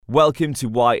Welcome to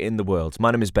Why in the World.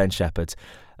 My name is Ben Shepherd.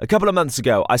 A couple of months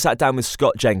ago, I sat down with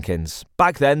Scott Jenkins.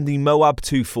 Back then, the Moab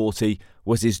 240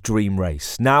 was his dream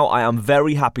race. Now, I am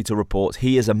very happy to report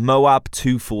he is a Moab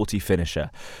 240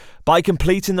 finisher. By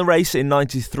completing the race in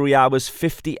 93 hours,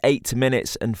 58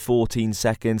 minutes and 14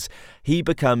 seconds, he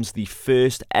becomes the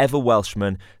first ever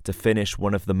Welshman to finish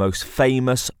one of the most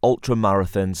famous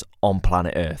ultramarathons on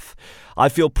planet Earth. I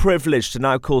feel privileged to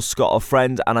now call Scott a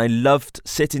friend, and I loved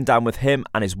sitting down with him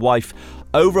and his wife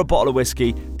over a bottle of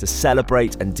whiskey to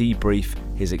celebrate and debrief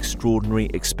his extraordinary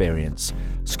experience.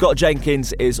 Scott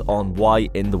Jenkins is on Why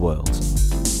in the World.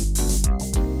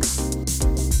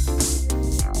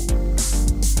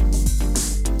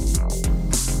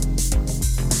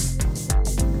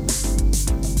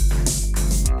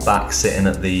 Back sitting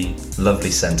at the lovely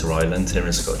Centre Island here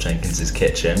in Scott Jenkins'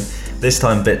 kitchen. This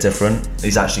time a bit different.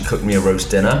 He's actually cooked me a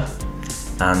roast dinner,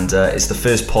 and it's the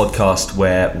first podcast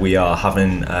where we are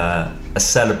having a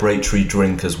celebratory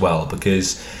drink as well,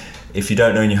 because if you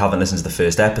don't know and you haven't listened to the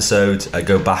first episode,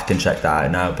 go back and check that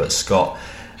out now. But Scott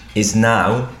is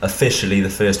now officially the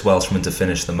first Welshman to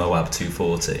finish the Moab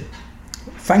 240.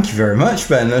 Thank you very much,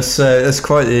 Ben. That's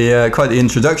quite the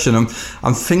introduction.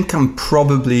 I think I'm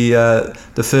probably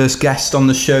the first guest on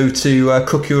the show to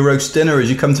cook you a roast dinner as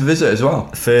you come to visit as well.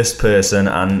 First person,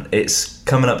 and it's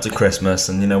coming up to Christmas,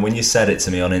 and you know, when you said it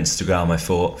to me on Instagram, I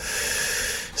thought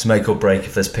it's make or break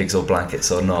if there's pigs or blankets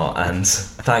or not. And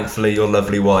thankfully, your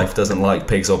lovely wife doesn't like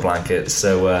pigs or blankets,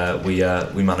 so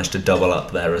we managed to double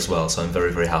up there as well. So I'm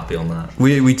very, very happy on that.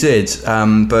 We did,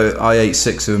 but I ate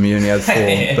 6 of them. You only had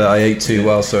 4, but I ate 2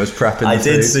 well, so I was prepping. I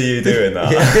did see you doing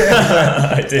that.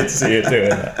 Yeah. I did see you doing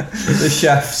that.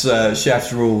 The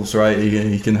chef's rules, right?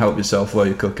 You can help yourself while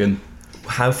you're cooking.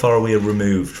 How far are we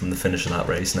removed from the finish of that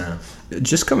race now?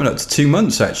 Just coming up to 2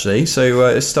 months, actually. So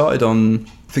it started on,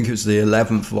 I think it was the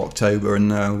 11th of October,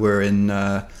 and we're in,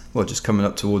 just coming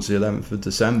up towards the 11th of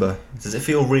December. Does it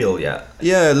feel real yet?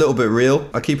 Yeah, a little bit real.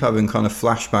 I keep having kind of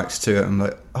flashbacks to it. I'm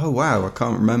like, oh wow, I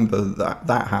can't remember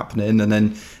that happening. And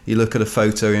then you look at a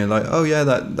photo and you're like, oh yeah,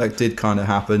 that did kind of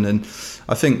happen. And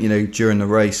I think, you know, during the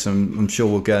race, I'm sure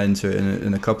we'll get into it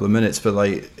in a couple of minutes, but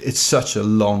like, it's such a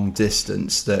long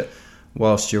distance that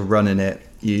whilst you're running it,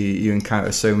 you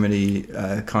encounter so many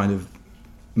kind of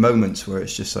moments where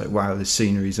it's just like, wow, the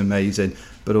scenery's amazing,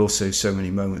 but also so many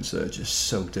moments that are just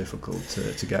so difficult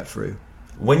to get through.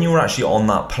 When you were actually on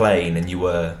that plane and you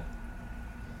were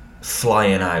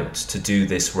flying out to do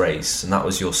this race, and that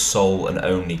was your sole and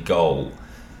only goal,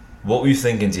 what were you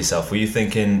thinking to yourself? Were you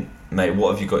thinking, mate,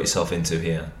 what have you got yourself into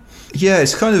here? Yeah,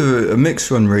 it's kind of a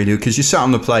mixed one really, because you sat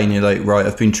on the plane, you're like, right,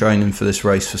 I've been training for this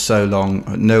race for so long,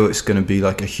 I know it's going to be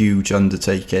like a huge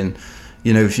undertaking.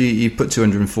 You know, if you put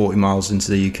 240 miles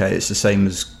into the UK, it's the same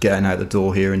as getting out the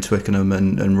door here in Twickenham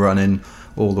and running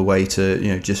all the way to,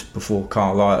 you know, just before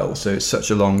Carlisle, so it's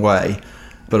such a long way.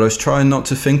 But I was trying not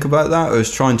to think about that. I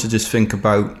was trying to just think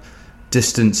about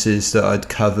distances that I'd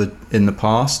covered in the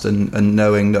past, and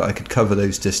knowing that I could cover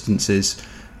those distances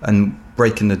and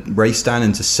breaking the race down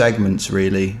into segments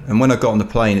really. And when I got on the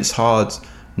plane, it's hard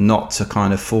not to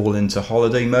kind of fall into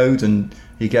holiday mode, and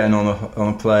you're getting on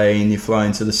a plane, you're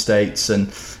flying to the States, and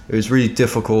it was really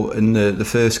difficult in the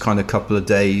first kind of couple of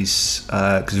days,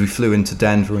 because we flew into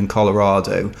Denver in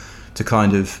Colorado, to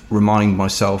kind of remind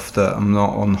myself that I'm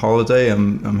not on holiday,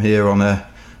 I'm here on a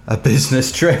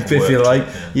business trip, if you like.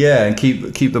 Yeah, and keep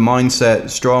the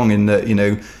mindset strong in that, you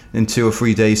know, in 2 or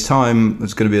 3 days' time, I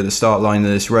was going to be at the start line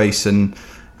of this race, and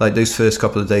like those first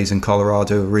couple of days in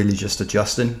Colorado are really just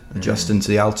adjusting to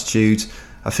the altitude.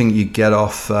 I think you get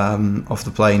off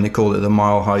the plane, they call it the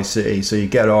Mile High City, so you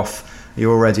get off,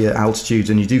 you're already at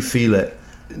altitude, and you do feel it.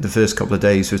 The first couple of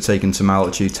days we've taken some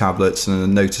altitude tablets, and I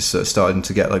noticed that I started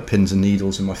to get like pins and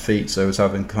needles in my feet, so I was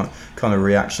having kind of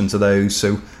reaction to those.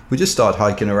 So we just started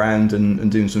hiking around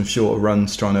and doing some shorter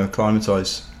runs, trying to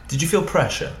acclimatise. Did you feel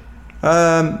pressure?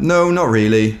 No, not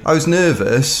really. I was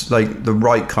nervous, like the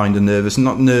right kind of nervous.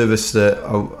 Not nervous that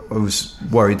I was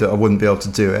worried that I wouldn't be able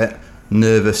to do it.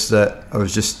 Nervous that I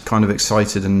was just kind of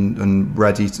excited and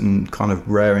ready and kind of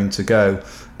raring to go.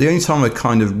 The only time I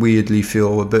kind of weirdly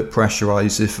feel a bit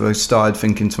pressurised if I started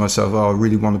thinking to myself, oh, I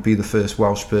really want to be the first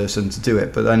Welsh person to do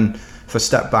it. But then if I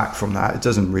step back from that, it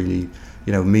doesn't really,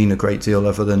 you know, mean a great deal,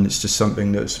 other than it's just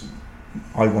something that's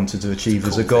I wanted to achieve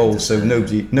as a goal, so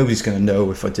nobody's going to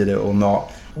know if I did it or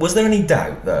not. Was there any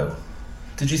doubt though?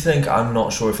 Did you think, I'm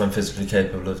not sure if I'm physically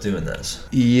capable of doing this?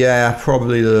 Yeah,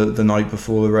 probably the night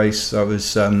before the race. I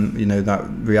was, that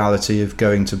reality of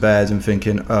going to bed and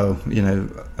thinking,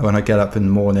 when I get up in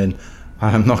the morning,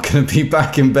 I'm not going to be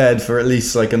back in bed for at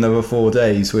least like another 4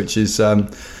 days, which is,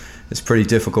 it's pretty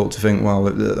difficult to think, well,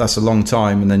 that's a long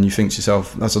time, and then you think to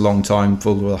yourself, that's a long time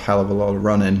full of a hell of a lot of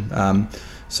running.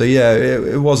 So yeah,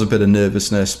 it was a bit of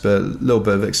nervousness, but a little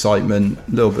bit of excitement,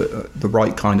 a little bit the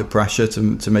right kind of pressure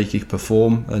to make you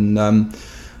perform. And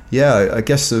yeah, I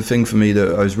guess the thing for me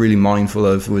that I was really mindful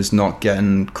of was not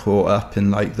getting caught up in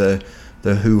like the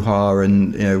hoo-ha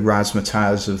and, you know,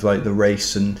 razzmatazz of like the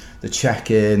race and the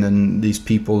check-in and these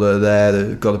people that are there that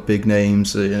have got big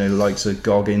names, you know, likes of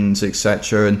Goggins,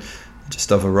 etc., and just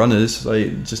other runners,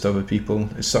 like just other people.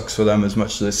 It sucks for them as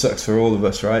much as it sucks for all of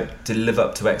us, right? Did it live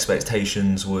up to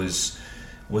expectations? Was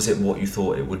it what you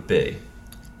thought it would be?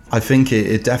 I think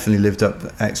it definitely lived up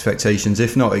to expectations,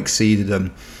 if not exceeded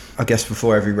them. I guess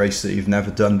before every race that you've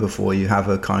never done before, you have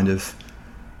a kind of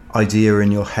idea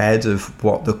in your head of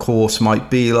what the course might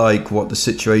be like, what the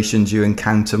situations you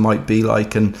encounter might be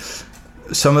like, and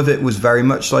some of it was very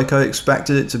much like I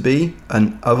expected it to be,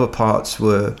 and other parts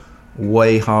were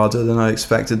way harder than I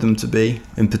expected them to be.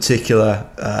 In particular,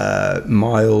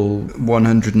 mile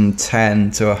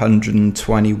 110 to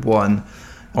 121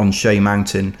 on Shea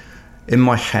Mountain. In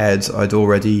my head, I'd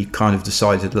already kind of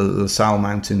decided that the LaSalle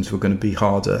Mountains were going to be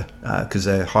harder because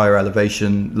they're higher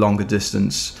elevation, longer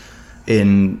distance.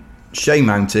 In Shea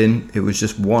Mountain, it was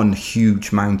just one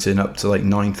huge mountain up to like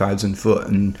 9,000 foot,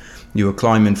 and you were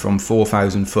climbing from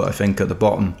 4,000 foot, I think, at the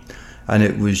bottom. And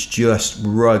it was just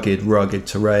rugged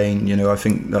terrain. You know, I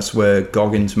think that's where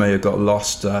Goggins may have got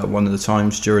lost one of the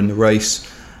times during the race.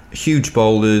 Huge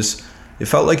boulders. It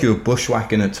felt like you were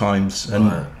bushwhacking at times,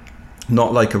 and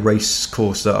not like a race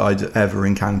course that I'd ever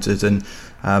encountered. And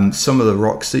some of the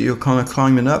rocks that you were kind of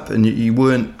climbing up, and you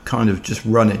weren't kind of just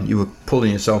running, you were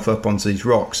pulling yourself up onto these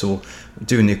rocks or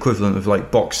doing the equivalent of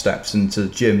like box steps into the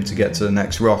gym to get to the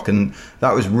next rock. And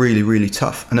that was really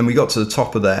tough. And then we got to the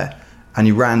top of there, and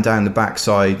you ran down the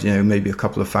backside, you know, maybe a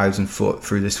couple of 1,000 foot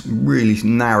through this really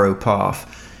narrow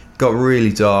path. Got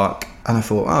really dark, and I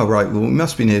thought, oh right, well, we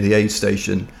must be near the aid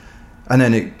station. And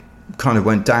then it kind of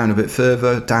went down a bit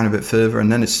further,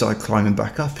 and then it started climbing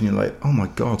back up, and you're like, oh my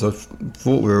god, I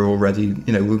thought we were already,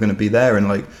 you know, we were going to be there in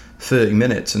like 30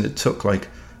 minutes, and it took like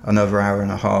another hour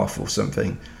and a half or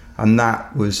something. And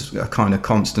that was a kind of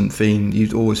constant theme.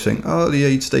 You'd always think, oh, the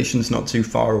aid station's not too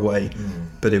far away,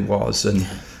 but it was. And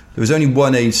there was only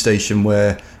one aid station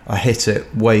where I hit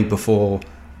it way before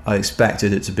I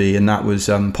expected it to be, and that was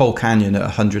Pole Canyon at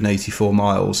 184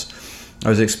 miles. I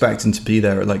was expecting to be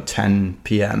there at like 10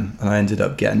 p.m. and I ended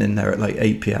up getting in there at like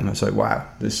 8 p.m. I was like, wow,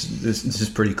 this is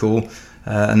pretty cool.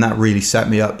 And that really set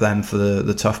me up then for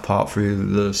the tough part through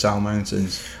the LaSalle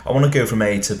Mountains. I want to go from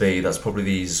A to B. That's probably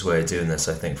the easiest way of doing this,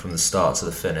 I think, from the start to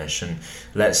the finish. And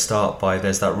let's start by,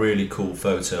 there's that really cool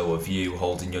photo of you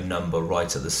holding your number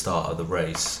right at the start of the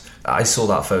race. I saw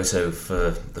that photo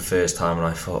for the first time and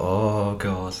I thought, oh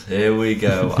God, here we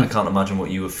go. I can't imagine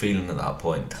what you were feeling at that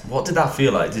point. What did that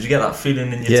feel like? Did you get that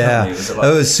feeling in your tummy? Was it like...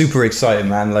 I was super excited,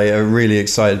 man. Like, I was really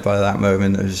excited by that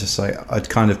moment. It was just like, I'd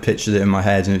kind of pictured it in my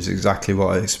head, and it was exactly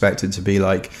what I expected to be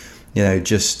like. You know,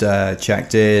 just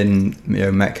checked in, you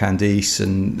know, met Candice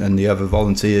and the other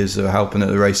volunteers that were helping at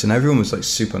the race, and everyone was like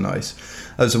super nice.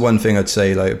 That's the one thing I'd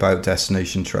say like about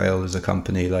Destination Trail as a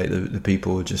company. Like the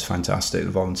people were just fantastic. The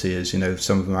volunteers, you know,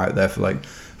 some of them are out there for like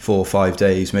 4 or 5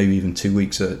 days, maybe even 2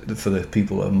 weeks for the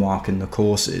people that are marking the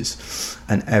courses.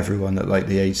 And everyone at like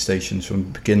the aid stations from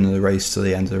the beginning of the race to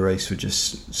the end of the race were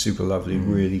just super lovely,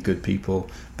 really good people.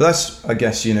 But that's, I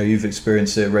guess, you know, you've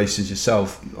experienced it at races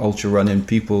yourself, ultra running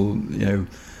people, you know,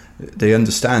 they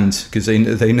understand because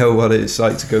they know what it's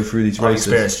like to go through these races.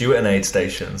 I experienced you at an aid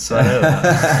station, so I know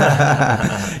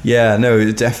that. Yeah,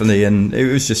 no, definitely. And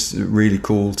it was just really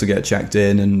cool to get checked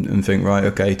in and think, right,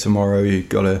 okay, tomorrow you've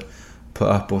got to put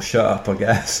up or shut up, I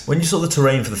guess. When you saw the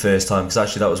terrain for the first time, because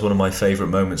actually that was one of my favourite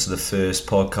moments of the first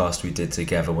podcast we did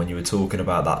together, when you were talking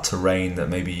about that terrain that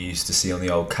maybe you used to see on the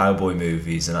old cowboy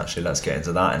movies, and actually let's get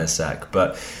into that in a sec.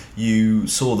 But you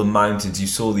saw the mountains, you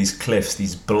saw these cliffs,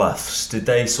 these bluffs. Did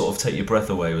they sort of take your breath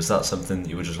away? Was that something that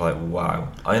you were just like, wow,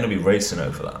 I'm going to be racing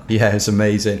over that? Yeah, it's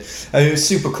amazing. And it was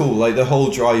super cool, like the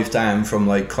whole drive down from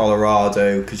like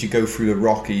Colorado, because you go through the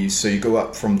Rockies, so you go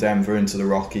up from Denver into the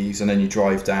Rockies and then you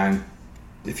drive down.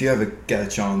 If you ever get a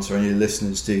chance, or any of your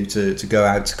listeners do, to go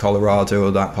out to Colorado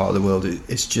or that part of the world,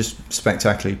 it's just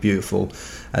spectacularly beautiful.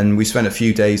 And we spent a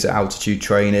few days at altitude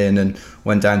training and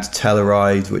went down to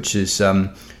Telluride, which is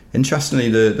Interestingly,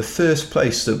 the first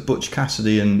place that Butch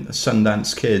Cassidy and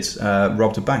Sundance Kid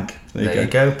robbed a bank. There you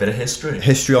go, bit of history.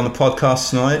 History on the podcast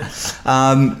tonight.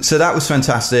 So that was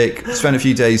fantastic. Spent a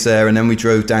few days there, and then we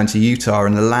drove down to Utah,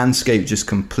 and the landscape just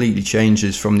completely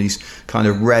changes from these kind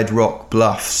of red rock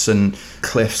bluffs and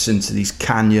cliffs into these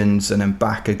canyons and then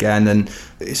back again. And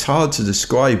it's hard to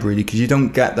describe, really, because you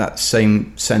don't get that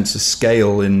same sense of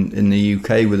scale in the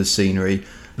UK with the scenery.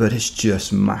 But it's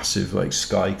just massive, like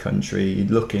sky country. You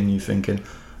look in, you're thinking,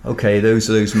 okay, those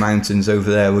are those mountains over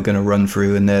there we're going to run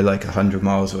through, and they're like 100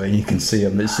 miles away and you can see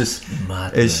them. It's just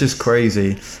madness. It's just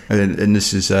crazy. And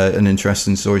this is an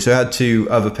interesting story. So I had two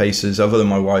other pacers other than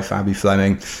my wife Abby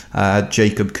Fleming. I had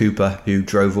Jacob Cooper, who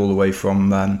drove all the way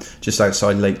from just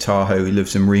outside Lake Tahoe. He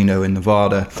lives in Reno in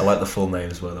Nevada. I like the full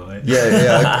names, by the way.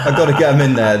 Yeah, I've got to get them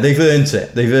in there. They've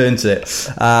earned it.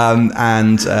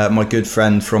 And my good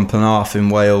friend from Penarth in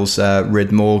Wales,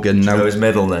 Rid Morgan. Do you know his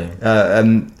middle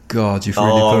name? God, you've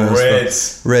really put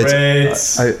Rids.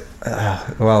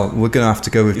 Well, we're going to have to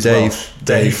go with Dave.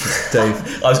 Dave.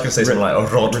 I was going to say something like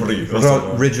Rodri.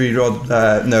 Ridri.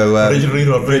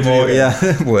 Yeah,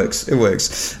 it works.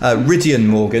 Ridian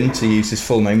Morgan, to use his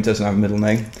full name, doesn't have a middle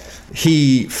name.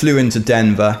 He flew into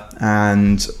Denver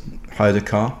and hired a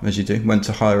car, as you do. Went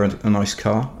to hire a nice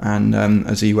car, and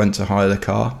as he went to hire the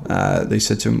car, they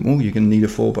said to him, "Oh, you're going to need a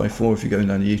 4x4 if you're going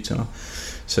down to Utah."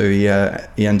 So he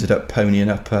ended up ponying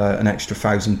up an extra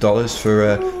 $1,000 for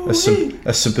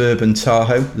a Suburban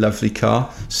Tahoe, lovely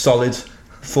car, solid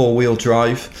 4-wheel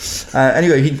drive.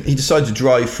 Anyway, he decided to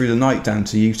drive through the night down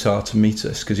to Utah to meet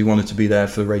us because he wanted to be there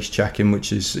for the race check-in,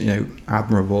 which is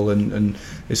admirable, and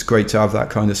it's great to have that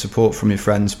kind of support from your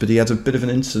friends. But he had a bit of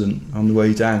an incident on the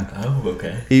way down. Oh,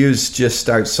 okay. He was just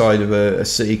outside of a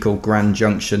city called Grand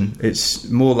Junction. It's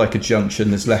more like a junction.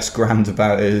 There's less grand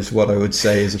about it, is what I would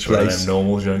say, as a place.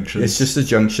 Normal junction. It's just a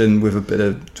junction with a bit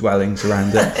of dwellings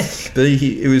around it. But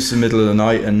it was the middle of the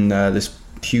night, and this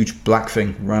huge black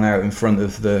thing ran out in front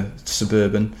of the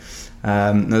Suburban.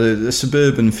 Now the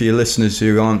Suburban, for your listeners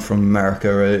who aren't from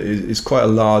America, is quite a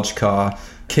large car,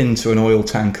 akin to an oil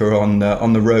tanker on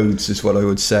the roads, is what I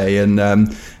would say. And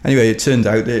anyway, it turned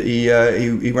out that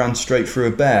he ran straight through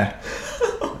a bear,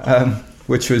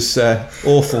 which was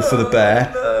awful for the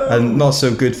bear and not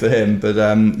so good for him. But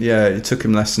it took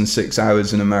him less than 6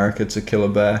 hours in America to kill a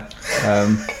bear.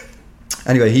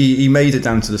 Anyway, he made it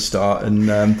down to the start,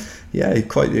 and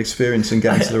quite the experience in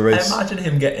getting to the race. I imagine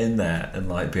him getting in there and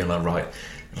being right,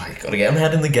 got to get my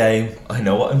head in the game. I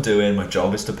know what I'm doing. My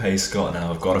job is to pace Scott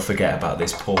now. I've got to forget about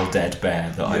this poor dead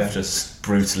bear that I've just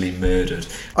brutally murdered.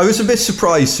 I was a bit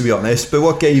surprised, to be honest, but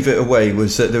what gave it away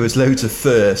was that there was loads of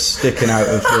fur sticking out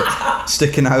of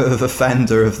the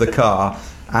fender of the car,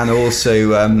 and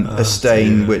also a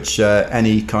stain which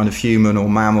any kind of human or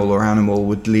mammal or animal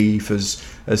would leave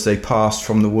as they passed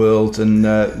from the world and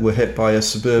were hit by a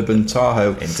Suburban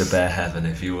Tahoe. Into bear heaven,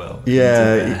 if you will.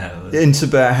 Yeah, into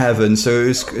bear heaven. So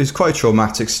it was quite a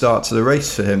traumatic start to the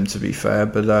race for him, to be fair.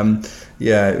 But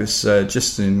it was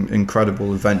just an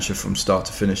incredible adventure from start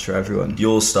to finish for everyone.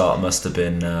 Your start must have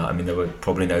been, there were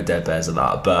probably no dead bears at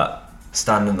that, but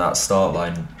standing at that start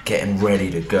line, getting ready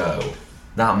to go,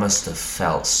 that must have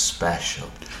felt special.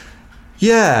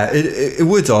 Yeah, it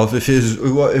would have if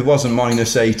it wasn't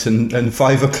 -8 and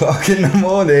 5 o'clock in the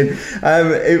morning.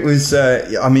 It was,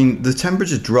 the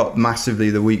temperature dropped massively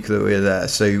the week that we were there.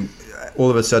 So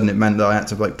all of a sudden it meant that I had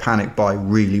to panic buy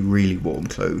really, really warm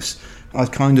clothes. I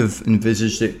kind of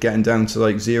envisaged it getting down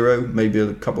to 0, maybe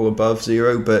a couple above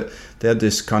 0, but they had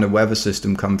this kind of weather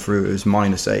system come through. It was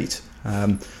 -8.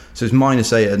 So it's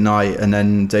 -8 at night, and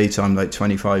then daytime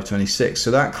 25, 26.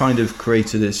 So that kind of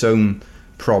created its own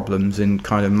problems in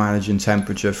kind of managing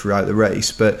temperature throughout the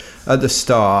race. But at the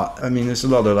start, there's a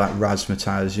lot of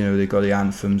razzmatazz. They've got the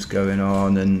anthems going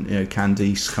on, and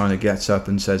Candice kind of gets up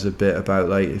and says a bit about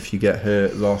if you get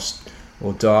hurt, lost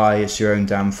or die, it's your own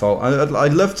damn fault.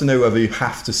 I'd love to know whether you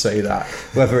have to say that,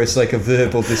 whether it's a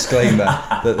verbal disclaimer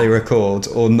that they record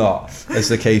or not, as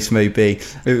the case may be.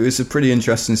 It was a pretty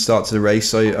interesting start to the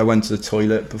race. I went to the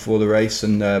toilet before the race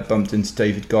and bumped into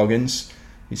David Goggins.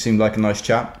 He seemed like a nice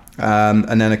chap.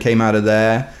 And then I came out of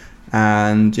there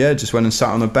and just went and sat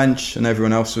on a bench, and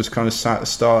everyone else was kind of sat at the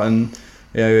start and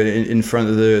in front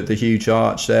of the huge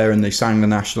arch there, and they sang the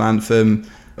national anthem.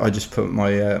 I just put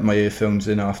my earphones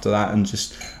in after that, and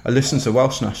I listened to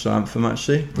Welsh national anthem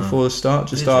actually before the start.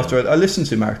 Just after I listened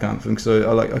to American anthem because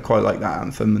I quite like that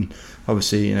anthem, and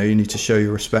obviously you need to show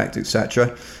your respect,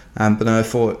 etc. But then I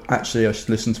thought actually I should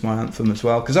listen to my anthem as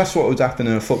well, because that's what would happen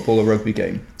in a football or rugby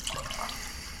game.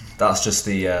 That's just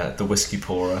the whiskey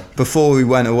pourer. Before we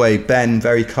went away, Ben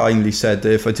very kindly said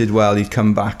that if I did well, he'd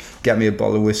come back, get me a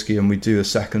bottle of whiskey, and we'd do a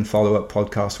second follow-up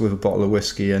podcast with a bottle of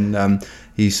whiskey. And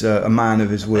he's a man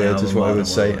of his word, is what I would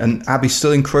say. And Abby's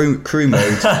still in crew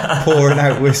mode, pouring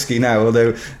out whiskey now,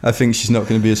 although I think she's not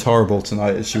going to be as horrible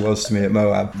tonight as she was to me at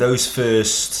Moab. Those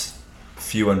first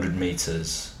few hundred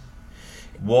metres,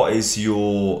 what is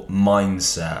your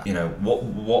mindset? You know,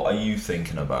 what are you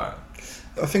thinking about?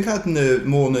 I think I had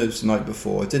more nerves the night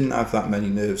before. I didn't have that many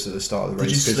nerves at the start of the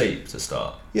race. Did you sleep to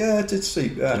start? Yeah, I did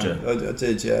sleep. Yeah. Did you? I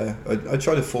did, yeah. I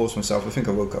tried to force myself. I think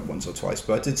I woke up once or twice,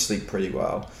 but I did sleep pretty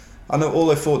well. And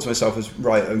all I thought to myself was,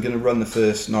 right, I'm going to run the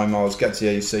first 9 miles, get to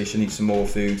the aid station, eat some more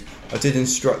food. I did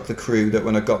instruct the crew that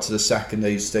when I got to the second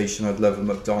aid station, I'd love a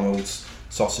McDonald's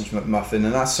sausage McMuffin,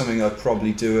 and that's something I'd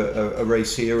probably do at a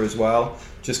race here as well,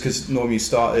 just because normally you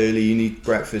start early, you need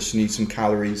breakfast, you need some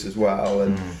calories as well,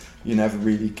 and you never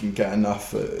really can get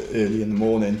enough early in the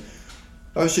morning.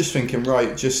 I was just thinking,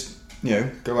 right, just, you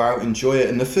know, go out, enjoy it.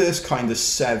 And the first kind of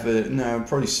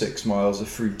probably 6 miles are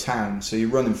through town, so you're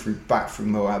running back through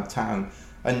Moab town,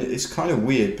 and it's kind of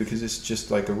weird because it's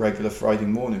just like a regular Friday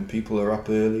morning. People are up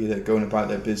early, they're going about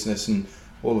their business, and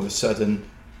all of a sudden,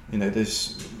 you know,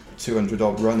 there's 200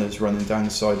 odd runners running down the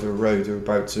side of a road who are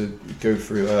about to go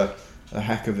through a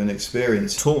heck of an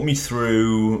experience. Talk me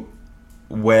through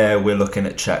where we're looking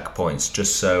at checkpoints,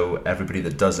 just so everybody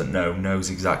that doesn't know knows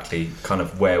exactly kind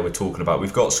of where we're talking about.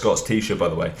 We've got Scott's t-shirt, by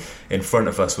the way, in front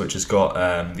of us, which has got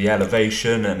the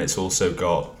elevation, and it's also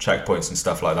got checkpoints and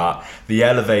stuff like that. The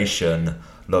elevation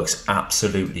looks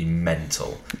absolutely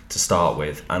mental to start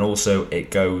with, and also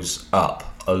it goes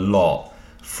up a lot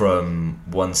from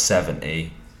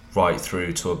 170 right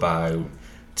through to about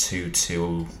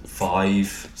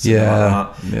 225,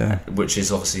 like that, which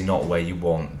is obviously not where you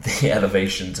want the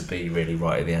elevation to be, really,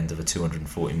 right at the end of a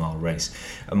 240 mile race.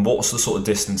 And what's the sort of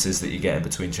distances that you get in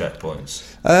between checkpoints?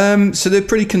 So they're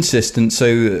pretty consistent.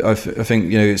 So I think,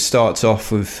 you know, it starts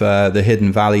off with the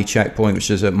Hidden Valley checkpoint,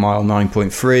 which is at mile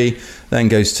 9.3, then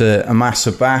goes to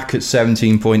Amasa Back at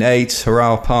 17.8,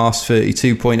 Haral Pass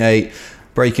 32.8,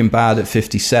 Breaking Bad at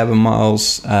 57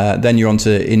 miles, then you're on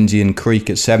to Indian Creek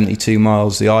at 72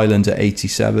 miles, the island at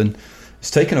 87. It's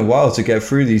taken a while to get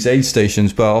through these aid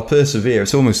stations, but I'll persevere.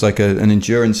 It's almost like an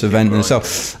endurance event in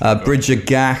itself. Bridge of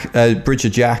Jack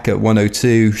at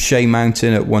 102, Shea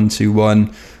Mountain at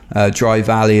 121, Dry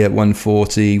Valley at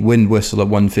 140, Wind Whistle at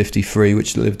 153,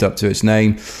 which lived up to its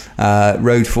name,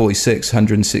 Road 46,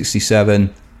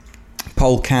 167,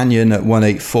 Pole Canyon at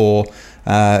 184,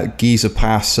 Giza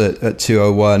Pass at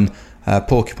 201,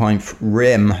 Porcupine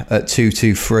Rim at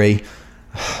 223.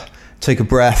 Take a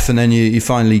breath, and then you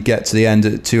finally get to the end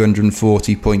at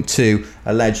 240.2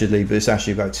 allegedly, but it's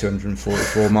actually about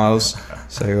 244 miles.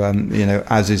 So you know,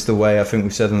 as is the way, I think we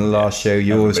said in the last show,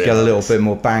 you always get a little bit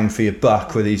more bang for your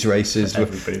buck with these races.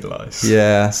 Everybody lies.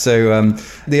 Yeah. So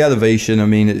the elevation, I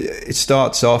mean, it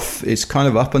starts off, it's kind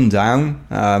of up and down.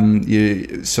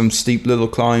 Some steep little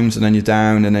climbs, and then you're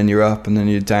down, and then you're up, and then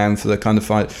you're down for the kind of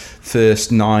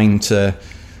first 9 to,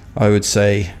 I would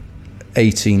say,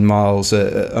 18 miles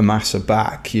at Amasa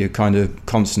Back. You're kind of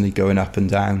constantly going up and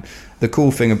down. The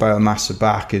cool thing about Amasa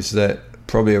Back is that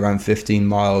probably around 15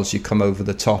 miles you come over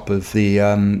the top of the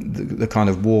kind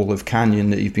of wall of canyon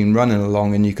that you've been running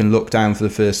along, and you can look down for the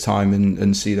first time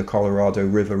and see the Colorado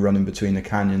River running between the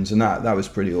canyons, and that was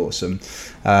pretty awesome.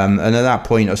 And at that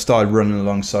point I started running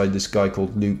alongside this guy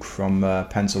called Luke from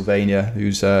Pennsylvania,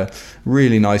 who's a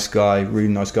really nice guy. He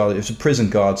was a prison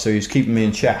guard, so he was keeping me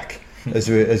in check as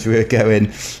we were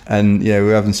going, and you know,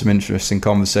 we're having some interesting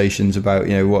conversations about,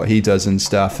 you know, what he does and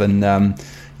stuff. And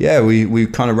we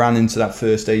kind of ran into that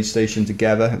first aid station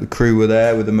together. The crew were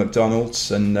there with the McDonald's,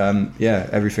 and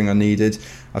everything I needed.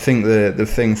 I think the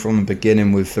thing from the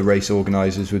beginning with the race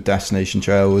organisers with Destination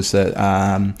Trail was that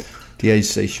the aid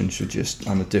stations were just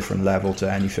on a different level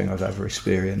to anything I've ever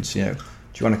experienced. You know, do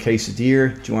you want a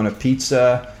quesadilla? Do you want a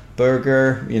pizza?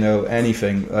 Burger, you know,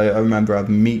 anything. I remember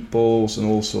having meatballs and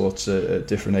all sorts at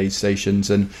different aid stations,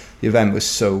 and the event was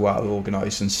so well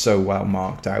organised and so well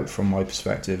marked out from my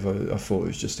perspective. I thought it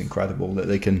was just incredible that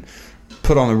they can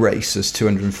put on a race that's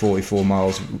 244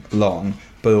 miles long,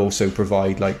 but also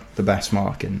provide like the best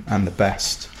marking and the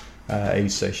best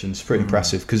aid stations. Pretty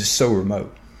impressive because it's so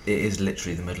remote. It is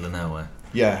literally the middle of nowhere.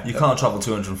 Yeah. You can't travel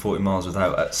 240 miles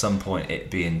without at some point it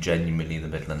being genuinely the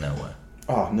middle of nowhere.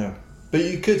 Oh, no. But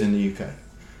you could in the UK.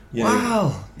 You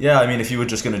wow. Yeah, I mean, if you were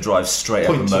just going to drive straight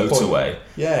up the motorway.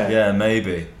 Yeah. Yeah,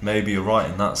 maybe you're right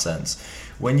in that sense.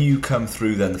 When you come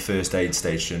through then the first aid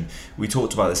station, we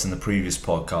talked about this in the previous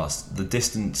podcast, the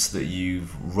distance that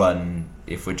you've run,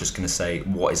 if we're just going to say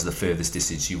what is the furthest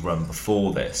distance you run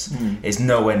before this, is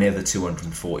nowhere near the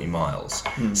 240 miles.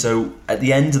 So at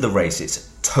the end of the race,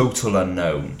 it's total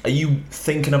unknown. Are you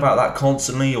thinking about that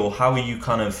constantly, or how are you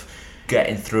kind of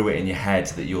getting through it in your head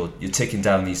that you're ticking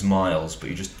down these miles, but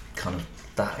you just kind of,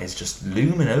 that is just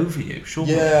looming over you, sure?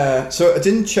 Yeah, so I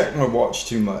didn't check my watch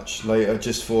too much. Like, I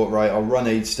just thought, right, I'll run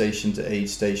aid station to aid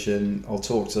station, I'll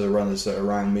talk to the runners that are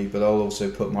around me, but I'll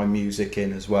also put my music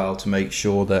in as well to make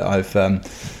sure that I've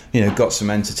got some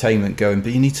entertainment going.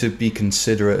 But you need to be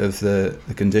considerate of the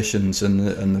conditions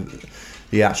and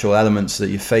the actual elements that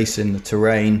you face in the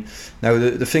terrain. Now,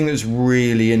 the thing that's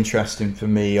really interesting for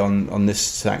me on this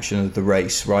section of the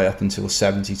race, right up until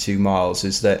 72 miles,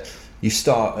 is that you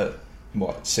start at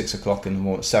 6 o'clock in the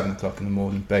morning, 7 o'clock in the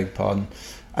morning, beg your pardon,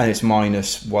 and it's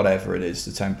minus whatever it is,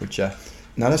 the temperature.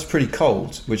 Now that's pretty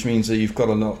cold, which means that you've got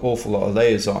an awful lot of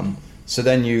layers on. So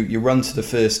then you run to the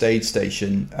first aid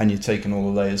station and you're taking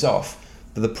all the layers off.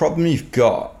 But the problem you've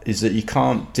got is that you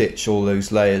can't ditch all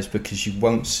those layers because you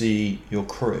won't see your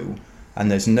crew, and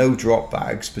there's no drop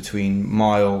bags between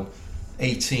mile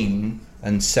 18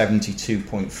 and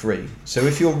 72.3. So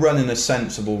if you're running a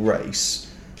sensible race,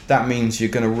 that means you're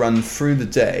going to run through the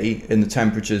day in the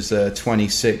temperatures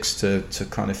 26 to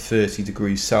kind of 30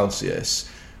 degrees Celsius.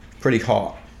 Pretty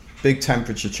hot. Big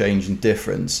temperature change and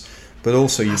difference. But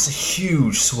also, that's a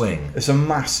huge swing. It's a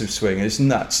massive swing. It's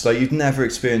nuts. Like, you'd never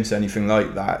experienced anything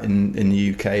like that in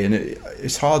the UK, and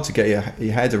it's hard to get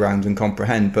your head around and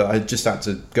comprehend. But I just had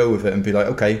to go with it and be like,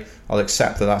 okay, I'll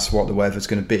accept that that's what the weather's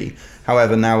going to be.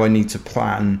 However, now I need to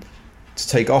plan to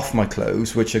take off my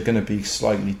clothes, which are going to be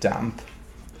slightly damp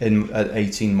at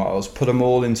 18 miles. Put them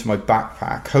all into my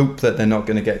backpack. Hope that they're not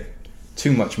going to get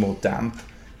too much more damp,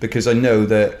 because I know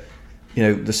that, you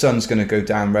know, the sun's going to go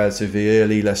down relatively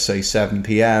early, let's say 7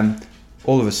 p.m.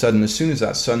 All of a sudden, as soon as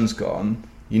that sun's gone,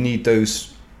 you need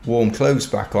those warm clothes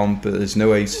back on, but there's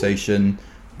no aid station,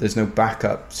 there's no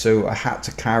backup. So I had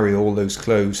to carry all those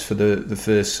clothes for the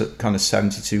first kind of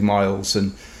 72 miles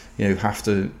and, you know, have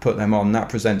to put them on. That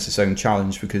presents its own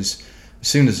challenge, because as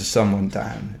soon as the sun went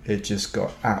down, it just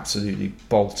got absolutely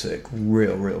Baltic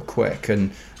real quick,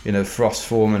 and, you know, frost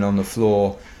forming on the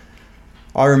floor.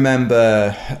 I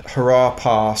remember Hurrah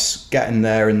Pass, getting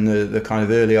there in the kind of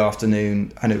early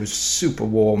afternoon, and it was super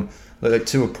warm, like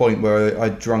to a point where I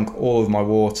drunk all of my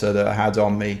water that I had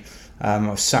on me.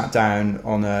 I sat down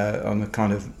on a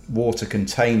kind of water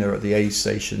container at the aid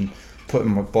station,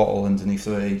 putting my bottle underneath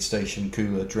the aid station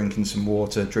cooler, drinking some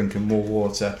water, drinking more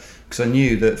water, because I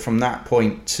knew that from that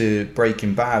point to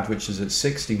Breaking Bad, which is at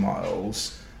 60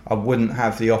 miles, I wouldn't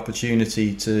have the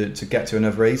opportunity to get to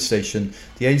another aid station.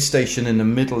 The aid station in the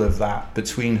middle of that,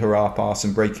 between Hurrah Pass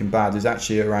and Breaking Bad, is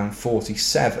actually around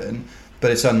 47,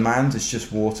 but it's unmanned. It's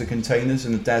just water containers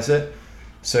in the desert.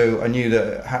 So I knew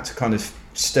that I had to kind of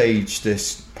stage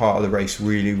this part of the race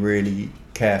really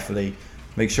carefully.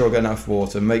 Make sure I got enough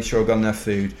water, make sure I got enough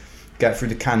food, get through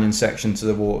the canyon section to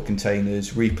the water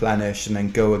containers, replenish, and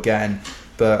then go again.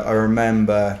 But I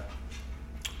remember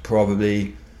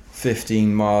probably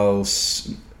 15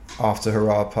 miles after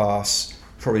Hurrah Pass,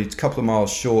 probably a couple of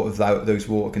miles short of those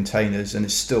water containers, and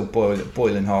it's still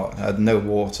boiling hot. I had no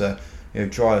water, you know,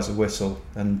 dry as a whistle,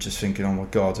 and just thinking, oh my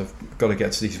God, I've got to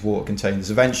get to these water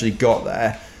containers. Eventually got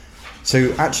there.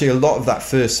 So actually a lot of that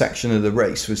first section of the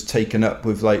race was taken up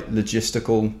with like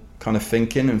logistical kind of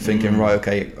thinking and thinking, right,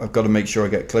 okay, I've got to make sure I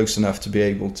get close enough to be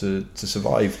able to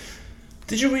survive.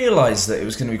 Did you realise that it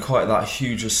was going to be quite that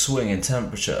huge a swing in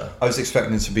temperature? I was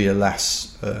expecting it to be a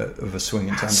less of a swing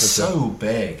in temperature. So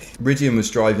big. Ridian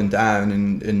was driving down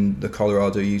in the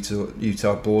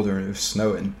Colorado-Utah border, and it was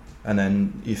snowing. And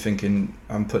then you're thinking,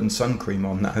 I'm putting sun cream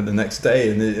on now the next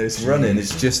day, and it's running.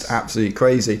 It's just absolutely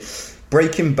crazy.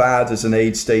 Breaking Bad as an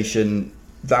aid station,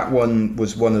 that one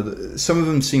was one of the... Some of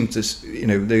them seem to, you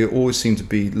know, they always seem to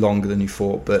be longer than you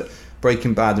thought, but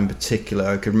Breaking Bad in particular,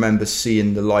 I could remember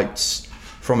seeing the lights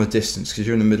from a distance, because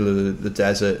you're in the middle of the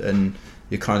desert and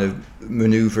you're kind of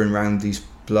manoeuvring around these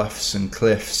bluffs and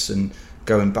cliffs and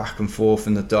going back and forth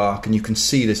in the dark, and you can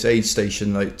see this aid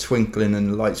station like twinkling in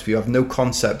the lights, but you have no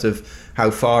concept of how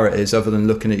far it is other than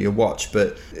looking at your watch.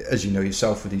 But as you know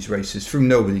yourself with these races, through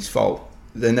nobody's fault,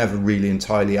 they're never really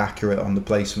entirely accurate on the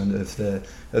placement of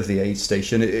the aid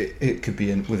station. It could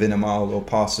be within a mile or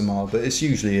past a mile, but it's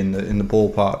usually in the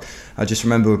ballpark. I just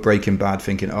remember with Breaking Bad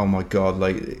thinking, oh my God,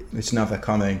 like it's never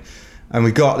coming. And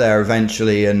we got there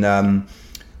eventually, and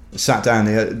Sat down.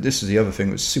 This is the other thing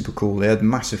that was super cool. They had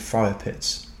massive fire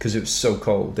pits because it was so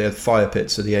cold. They had fire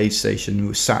pits at the aid station.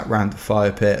 We sat around the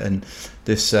fire pit, and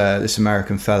this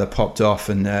American fella popped off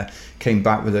and came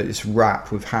back with this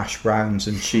wrap with hash browns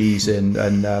and cheese in.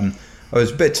 And I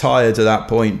was a bit tired at that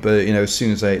point, but as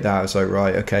soon as I ate that, I was like,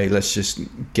 right, okay, let's just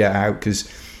get out, because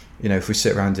if we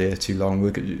sit around here too long,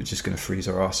 we're just going to freeze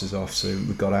our asses off. So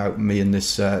we got out, me and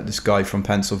this guy from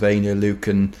Pennsylvania, Luke,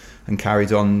 and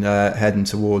carried on heading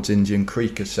towards Indian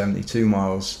Creek at 72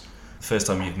 miles. First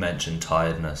time you've mentioned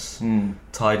tiredness.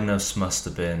 Tiredness must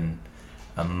have been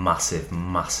a massive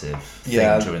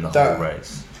thing during the whole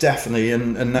race. Definitely,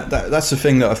 and that's the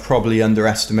thing that I've probably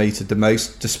underestimated the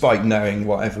most, despite knowing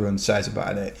what everyone says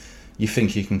about it. You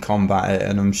think you can combat it,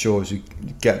 and I'm sure as you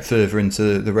get further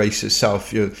into the race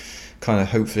itself, you're kind of,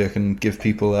 hopefully I can give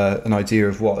people an idea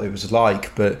of what it was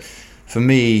like. But for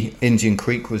me, Indian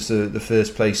Creek was the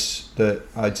first place that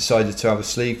I decided to have a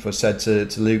sleep. I said to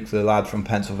Luke, the lad from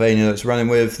Pennsylvania that's running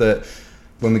with, that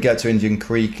when we get to Indian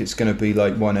Creek, it's going to be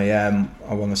like 1 a.m.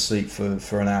 I want to sleep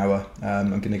for an hour. I'm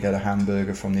going to get a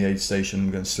hamburger from the aid station.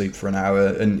 I'm going to sleep for an hour.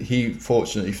 And he,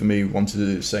 fortunately for me, wanted to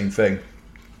do the same thing.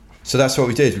 So that's what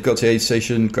we did. We got to the aid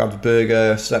station, grabbed a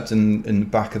burger, slept in the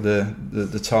back of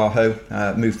the Tahoe,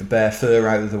 moved the bear fur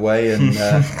out of the way, and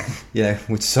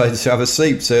we decided to have a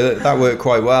sleep. So that worked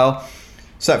quite well.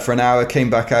 Slept for an hour, came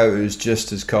back out. It was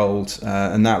just as cold,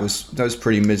 and that was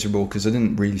pretty miserable because I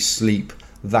didn't really sleep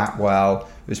that well.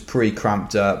 It was pretty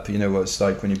cramped up. You know what it's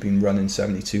like when you've been running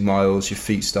 72 miles, your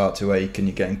feet start to ache and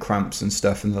you're getting cramps and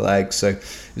stuff in the legs. So it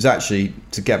was actually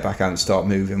to get back out and start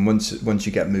moving. Once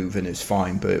you get moving, it's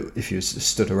fine, but if you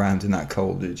stood around in that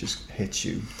cold, it just hits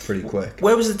you pretty quick.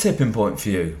 Where was the tipping point for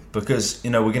you? Because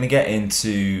we're going to get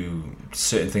into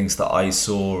certain things that I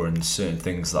saw and certain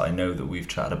things that I know that we've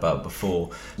chatted about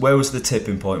before. Where was the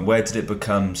tipping point? Where did it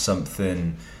become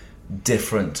something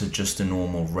different to just a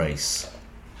normal race?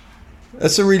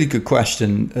 That's a really good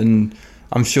question, and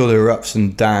I'm sure there are ups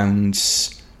and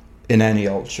downs in any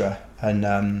ultra, and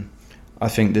I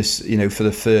think this, for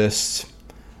the first,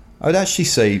 I would actually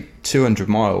say 200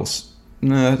 miles,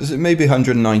 no, maybe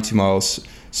 190 miles,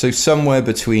 so somewhere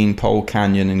between Pole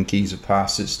Canyon and Giza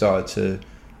Pass, it started to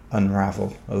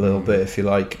unravel a little bit, if you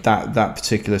like. That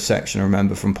particular section, I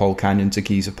remember, from Pole Canyon to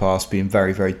Giza Pass being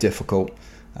very, very difficult.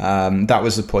 That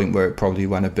was the point where it probably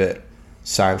went a bit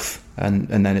south, and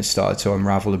then it started to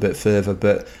unravel a bit further.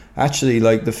 But actually,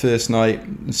 like, the first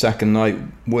night, the second night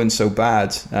weren't so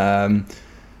bad.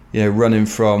 Running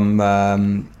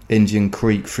from Indian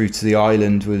Creek through to the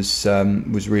island was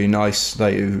really nice.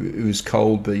 Like, it was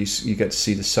cold, but you get to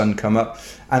see the sun come up.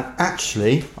 And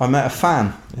actually, I met a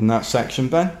fan in that section,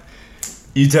 Ben.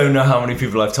 You don't know how many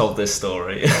people I've told this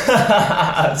story.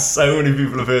 So many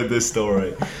people have heard this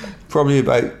story. Probably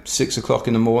about 6 o'clock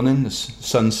in the morning. The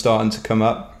sun's starting to come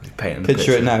up.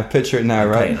 Picture it now,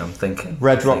 right? I'm thinking.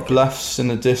 Red Rock Bluffs in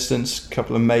the distance, a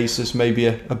couple of mesas, maybe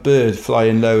a bird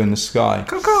flying low in the sky.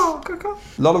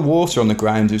 A lot of water on the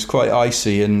ground. It was quite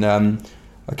icy, and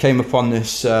I came upon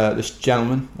this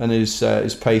gentleman and his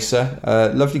pacer,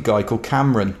 a lovely guy called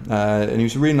Cameron, and he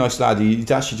was a really nice lad.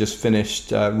 He'd actually just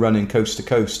finished running coast to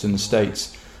coast in the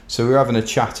States, so we were having a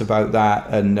chat about that,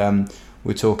 and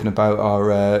we're talking about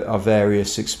our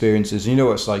various experiences. You know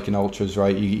what it's like in ultras,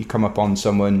 right? You come up on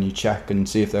someone, you check and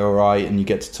see if they're all right, and you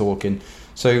get to talking.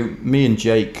 So me and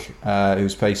Jake, who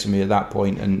was pacing me at that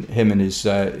point, and him and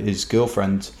his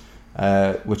girlfriend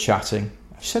were chatting.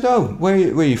 She said, "Oh, where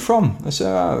are you from?" I said,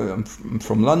 "Oh, I'm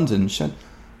from London." She said,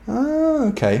 "Oh,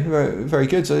 okay, very, very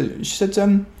good." So she said,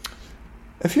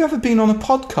 "Have you ever been on a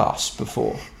podcast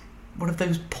before?" One of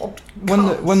those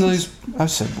podcasts? One of those. I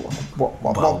said,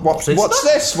 what's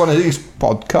this? One of these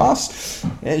podcasts?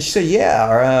 And she said,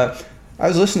 "Yeah, I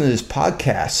was listening to this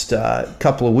podcast a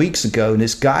couple of weeks ago, and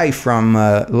this guy from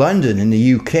London in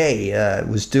the UK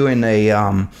was doing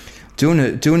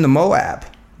the Moab."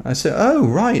 I said, "Oh,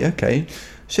 right, okay."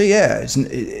 So yeah,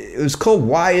 it was called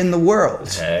Why in the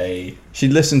World. Hey. She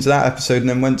listened to that episode and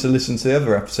then went to listen to the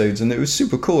other episodes, and it was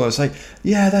super cool. I was like,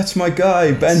 yeah, that's my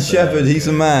guy, Ben Shepherd, he's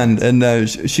a man. And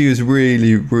she was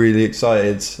really, really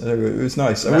excited. It was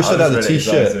nice. I wish I'd had a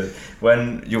t-shirt. Excited.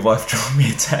 When your wife dropped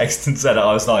me a text and said it,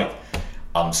 I was like,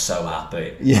 I'm so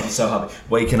happy. Yeah. I'm so happy.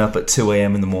 Waking up at 2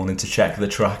 a.m. in the morning to check the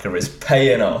tracker is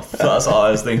paying off. That's what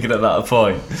I was thinking at that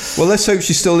point. Well, let's hope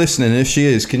she's still listening. If she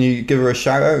is, can you give her a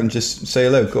shout out and just say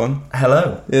hello? Go on.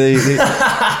 Hello.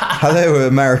 Hello,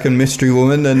 American mystery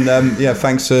woman. And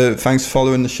thanks for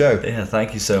following the show. Yeah,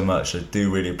 thank you so much. I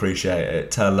do really appreciate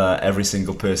it. Tell every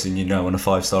single person you know, and a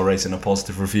 5-star rating and a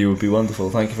positive review would be wonderful.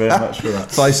 Thank you very much for that.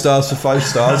 5 stars for 5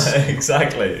 stars.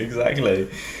 Exactly.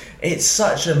 It's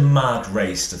such a mad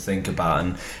race to think about,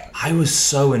 and I was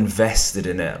so invested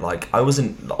in it. Like, I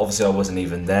wasn't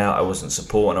even there, I wasn't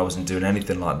supporting, I wasn't doing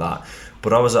anything like that.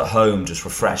 But I was at home just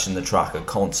refreshing the tracker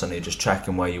constantly, just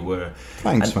checking where you were.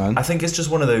 Thanks, man. I think it's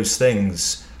just one of those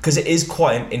things, because it is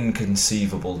quite an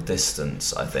inconceivable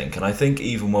distance, I think. And I think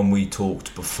even when we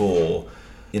talked before,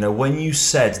 you know, when you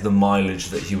said the mileage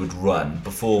that he would run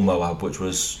before Moab, which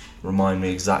was, remind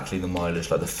me exactly the mileage,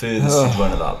 like the furthest he'd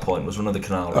run at that point was one of the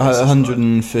canal races.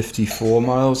 154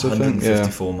 miles, I think.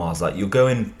 154 miles. Like, you're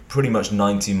going pretty much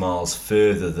 90 miles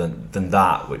further than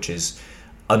that, which is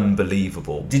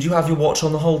unbelievable. Did you have your watch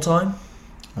on the whole time?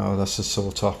 Oh, that's a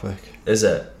sore topic. Is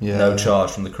it? Yeah. No charge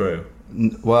from the crew?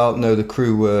 Well, no, the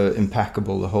crew were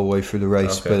impeccable the whole way through the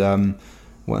race, okay. But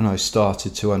when I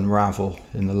started to unravel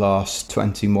in the last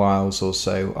 20 miles or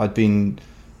so, I'd been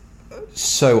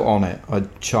so on it.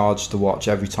 I'd charged the watch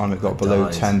every time it got below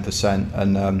 10%,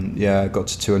 and I got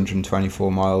to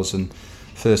 224 miles, and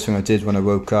first thing I did when I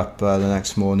woke up the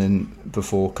next morning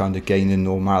before kind of gaining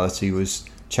normality was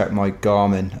check my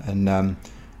Garmin, and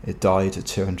it died at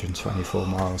 224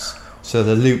 miles. So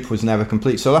the loop was never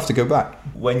complete, so I'll have to go back.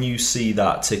 When you see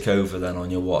that tick over then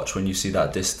on your watch, when you see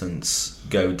that distance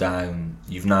go down,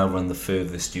 you've now run the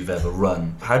furthest you've ever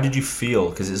run. How did you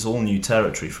feel? Because it's all new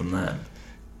territory from then.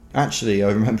 Actually, I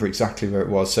remember exactly where it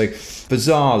was. So,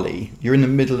 bizarrely, you're in the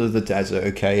middle of the desert,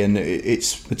 okay, and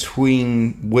it's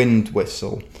between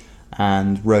Windwhistle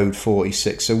and Road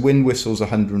 46. So Windwhistle's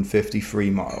 153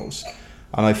 miles.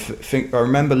 And I think I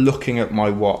remember looking at my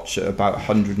watch at about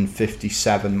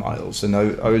 157 miles, and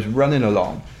I was running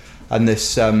along, and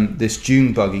this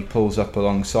dune buggy pulls up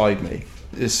alongside me.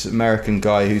 This American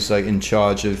guy who's like in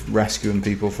charge of rescuing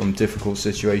people from difficult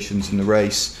situations in the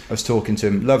race. I was talking to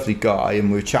him, lovely guy, and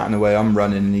we were chatting away. I'm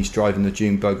running, and he's driving the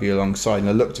dune buggy alongside. And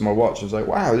I looked at my watch. I was like,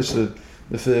 "Wow, this is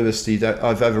the furthest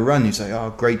I've ever run." He's like,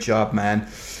 "Oh, great job, man."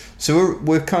 So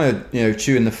we're kind of,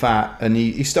 chewing the fat, and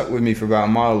he stuck with me for about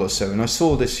a mile or so, and I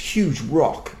saw this huge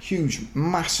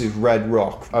massive red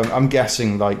rock. I'm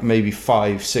guessing like maybe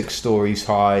 5-6 stories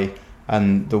high,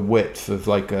 and the width of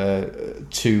like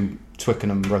 2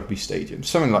 Twickenham rugby stadiums,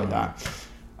 something like that.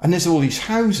 And there's all these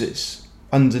houses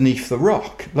underneath the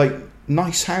rock, like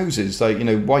nice houses, like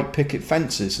white picket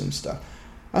fences and stuff.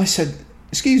 I said,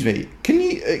 "Excuse me, can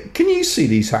you see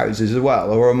these houses as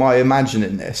well, or am I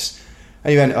imagining this?"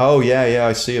 And he went, "Oh yeah,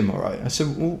 I see them all right." I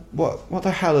said, "Well, what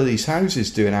the hell are these houses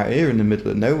doing out here in the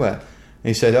middle of nowhere?" And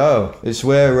he said, "Oh, it's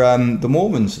where the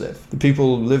Mormons live. The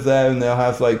people live there, and they'll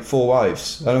have like 4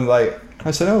 wives." And I'm like, I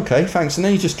said, "Okay, thanks." And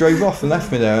then he just drove off and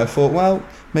left me there. And I thought, well,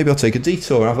 maybe I'll take a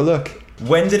detour and have a look.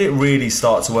 When did it really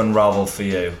start to unravel for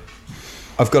you?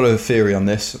 I've got a theory on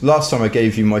this. Last time I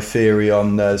gave you my theory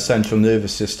on central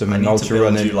nervous system and ultra running. I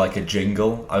need to build you like a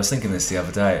jingle. I was thinking this the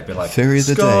other day. It'd be like, Theory of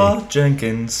the Scott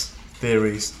day.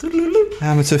 Theories.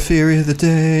 Amateur theory of the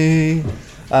day.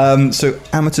 So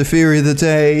amateur theory of the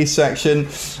day section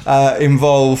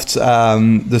involved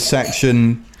the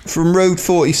section from Road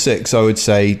 46, I would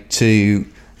say, to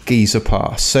Giza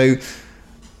Pass. So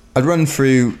I'd run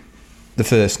through the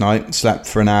first night, slept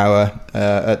for an hour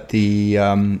at the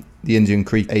Indian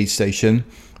Creek aid station.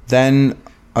 Then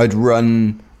I'd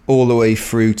run all the way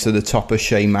through to the top of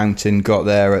Shea Mountain, got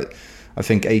there at I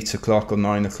think 8 o'clock or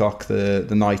 9 o'clock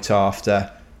the night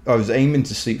after. I was aiming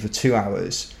to sleep for 2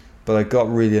 hours, but I got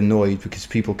really annoyed because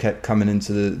people kept coming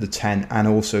into the tent, and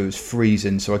also it was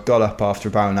freezing. So I got up after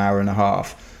about an hour and a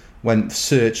half, went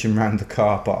searching around the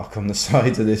car park on the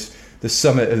side of the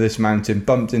summit of this mountain,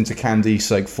 bumped into Candice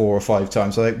like 4 or 5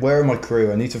 times. I'm like, "Where are my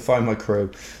crew? I need to find my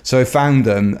crew." So I found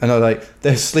them, and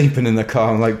they're sleeping in the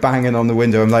car. I'm like banging on the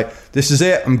window. I'm like, "This is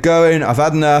it. I'm going. I've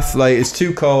had enough. Like, it's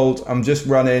too cold. I'm just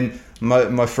running."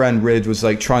 My friend Rid was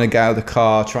like trying to get out of the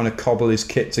car, trying to cobble his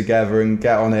kit together and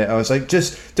get on it. I was like,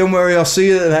 "Just don't worry, I'll see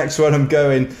you at the next one. I'm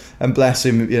going." And bless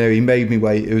him, he made me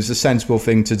wait. It was a sensible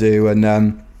thing to do.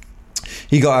 And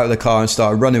he got out of the car and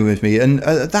started running with me. And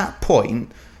at that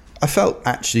point, I felt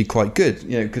actually quite good,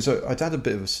 because I'd had a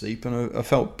bit of a sleep, and I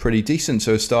felt pretty decent.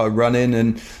 So I started running,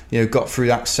 and got through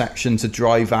that section to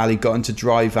Dry Valley, got into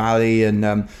Dry Valley, and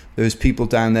there was people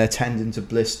down there tending to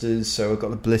blisters. So I got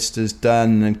the blisters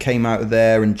done and came out of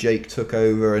there, and Jake took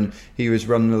over, and he was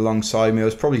running alongside me. I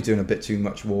was probably doing a bit too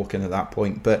much walking at that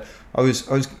point, but I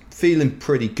was feeling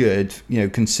pretty good,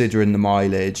 considering the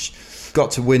mileage.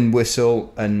 Got to Windwhistle,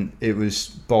 and it was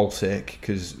Baltic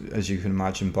because, as you can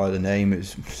imagine by the name, it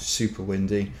was super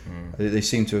windy. They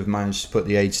seem to have managed to put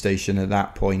the aid station at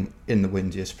that point in the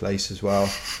windiest place as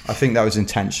well. I think that was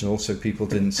intentional, so people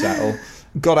didn't settle.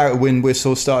 Got out of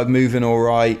Windwhistle, started moving all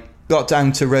right. Got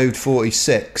down to Road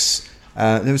 46,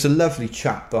 There was a lovely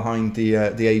chap behind the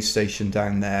aid station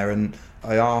down there, and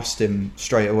I asked him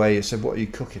straight away. I said, "What are you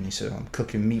cooking?" He said, "I'm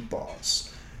cooking meatballs."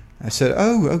 I said,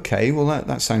 "Oh, okay. Well,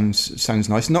 that sounds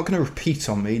nice. Not going to repeat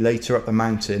on me later up the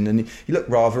mountain." And he looked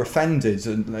rather offended,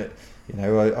 and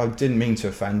I didn't mean to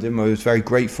offend him. I was very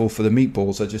grateful for the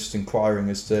meatballs. I was just inquiring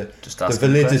as to the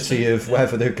validity of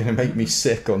whether they're going to make me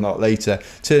sick or not later.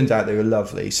 Turned out they were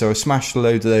lovely, so I smashed a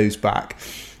load of those back.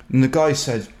 And the guy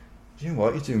said, "You know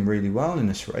what? You're doing really well in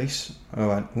this race." I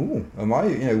went, "Ooh, am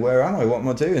I? Where am I? What am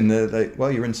I doing?" They're like,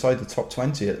 "Well, you're inside the top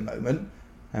 20 at the moment."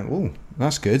 And "Ooh,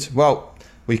 that's good. Well,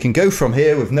 we can go from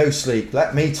here with no sleep,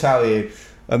 let me tell you."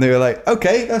 And they were like,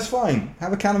 "Okay, that's fine.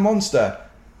 Have a can of Monster."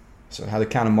 So I had a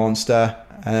can of Monster,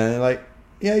 and they're like,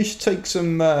 "Yeah, you should take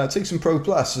some Pro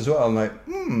Plus as well." I'm like,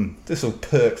 this will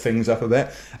perk things up a bit.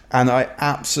 And I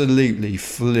absolutely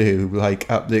flew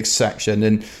up this section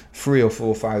in 3,000 or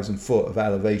 4,000 foot of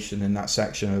elevation in that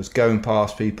section. I was going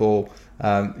past people,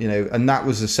 and that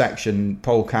was the section,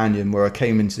 Pole Canyon, where I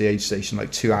came into the aid station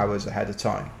 2 hours ahead of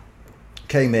time.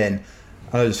 Came in,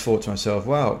 and I just thought to myself,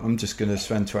 well, I'm just going to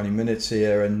spend 20 minutes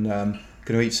here and going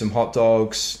to eat some hot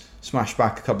dogs, smash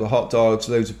back a couple of hot dogs,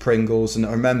 loads of Pringles. And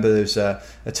I remember there was an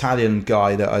Italian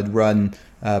guy that I'd run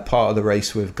part of the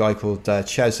race with, a guy called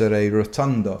Cesare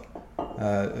Rotondo.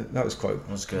 That was quite...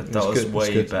 That was good. That was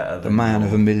way better than... The man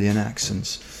of a million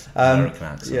accents. American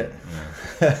accent.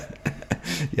 Yeah.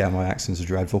 Yeah, my accents are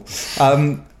dreadful.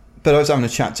 But I was having a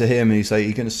chat to him, and he's like, "Are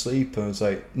you going to sleep?" And I was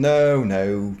like,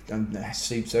 no,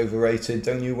 sleep's overrated,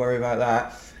 don't you worry about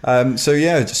that. So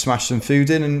yeah, just smashed some food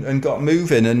in and got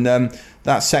moving, and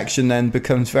that section then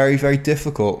becomes very, very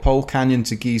difficult. Pole Canyon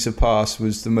to Giza Pass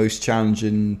was the most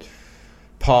challenging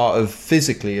part of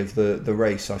physically of the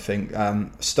race, I think.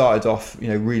 Started off,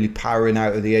 really powering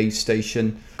out of the aid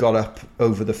station, got up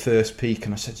over the first peak,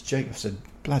 and I said to Jake,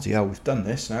 "Bloody hell, we've done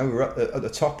this now, we're up at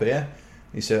the top here."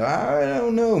 He said, "I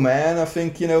don't know, man. I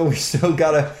think, we still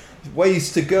got a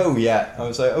ways to go yet." I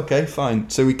was like, "Okay, fine."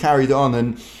 So we carried on,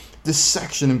 and this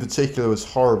section in particular was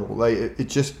horrible. It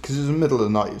just, because it was the middle of the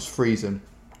night, it was freezing.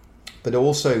 But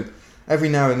also, every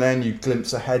now and then you'd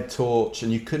glimpse a head torch,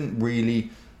 and you couldn't really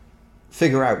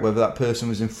figure out whether that person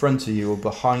was in front of you or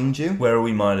behind you. Where are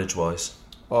we mileage-wise?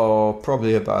 Oh,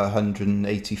 probably about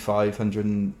 185,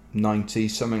 190,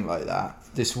 something like that.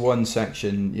 This one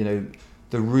section,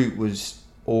 the route was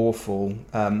awful,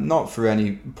 not through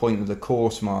any point of the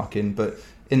course marking, but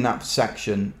in that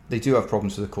section they do have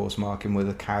problems with the course marking where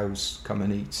the cows come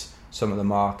and eat some of the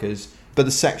markers, but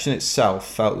the section itself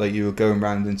felt like you were going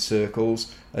round in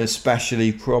circles, and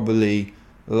especially probably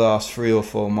the last 3 or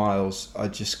 4 miles. I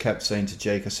just kept saying to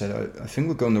Jake, I said, I think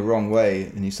we're going the wrong way,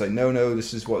 and he's like, no,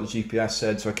 this is what the GPS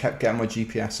said. So I kept getting my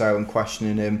GPS out and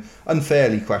questioning him,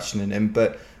 unfairly questioning him,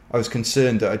 but I was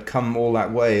concerned that I'd come all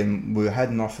that way and we were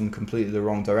heading off in completely the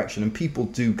wrong direction. And people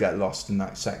do get lost in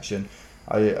that section.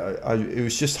 It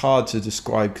was just hard to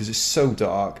describe because it's so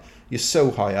dark. You're so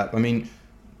high up. I mean,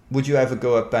 would you ever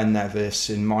go up Ben Nevis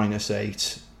in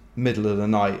 -8, middle of the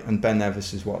night? And Ben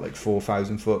Nevis is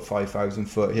 4,000 foot, 5,000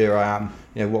 foot. Here I am.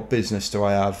 What business do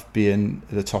I have being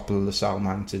at the top of the La Salle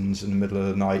Mountains in the middle of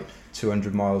the night,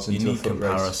 200 miles into a foot race? You need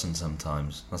comparison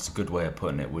sometimes. That's a good way of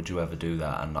putting it. Would you ever do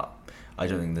that? And I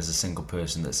don't think there's a single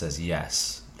person that says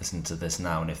yes, listen to this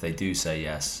now, and if they do say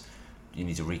yes, you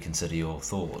need to reconsider your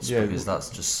thoughts, because that's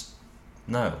just...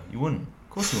 No, you wouldn't. Of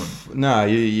course you wouldn't. No,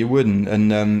 you wouldn't.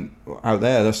 And out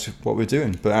there, that's what we're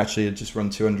doing. But actually, I just run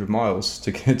 200 miles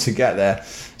to get there.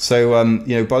 So,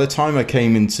 by the time I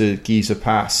came into Giza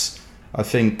Pass, I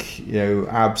think,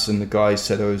 Abs and the guys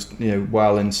said I was,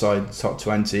 well inside the top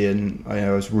 20, and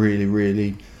I was really,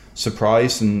 really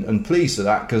surprised and pleased at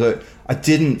that, because I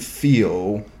didn't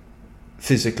feel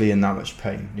physically in that much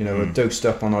pain. I dosed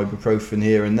up on ibuprofen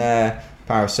here and there,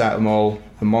 paracetamol,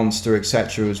 the Monster,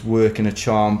 etc. was working a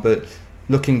charm. But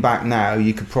looking back now,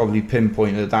 you could probably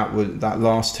pinpoint that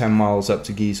last 10 miles up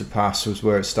to Giza Pass was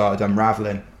where it started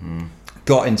unraveling.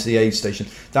 Got into the aid station.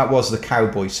 That was the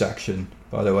cowboy section,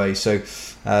 by the way. So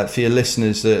for your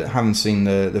listeners that haven't seen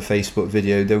the Facebook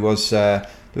video, there was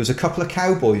a couple of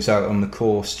cowboys out on the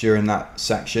course during that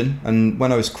section, and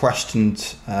when I was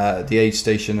questioned at the aid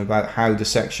station about how the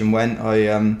section went,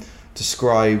 I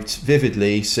described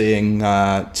vividly seeing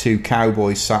 2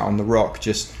 cowboys sat on the rock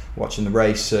just watching the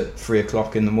race at 3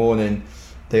 o'clock in the morning.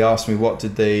 They asked me what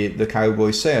did the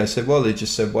cowboys say. I said, well, they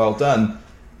just said well done.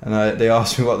 And they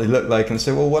asked me what they looked like, and I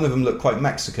said, well, one of them looked quite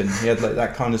Mexican. He had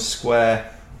that kind of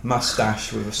square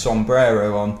mustache with a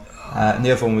sombrero on. And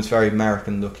the other one was very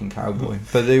American-looking cowboy.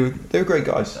 But they were great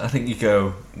guys. I think you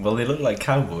go, well, they look like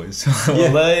cowboys.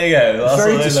 Well, there you go. That's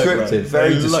very descriptive.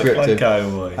 Very descriptive. Look like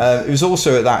cowboys. It was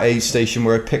also at that aid station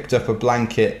where I picked up a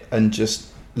blanket and just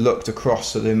looked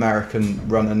across at the American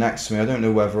runner next to me. I don't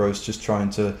know whether I was just trying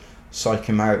to psych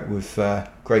him out with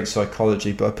great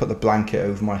psychology, but I put the blanket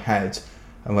over my head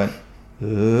and went,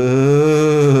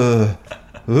 ugh,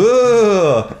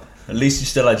 ugh. At least you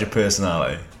still had your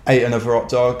personality. Ate another hot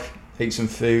dog, ate some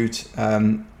food.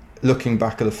 Looking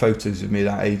back at the photos of me at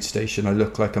that aid station, I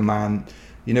look like a man.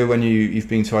 You know when you've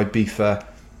been to Ibiza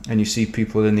and you see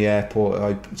people in the airport,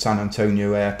 like San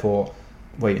Antonio airport,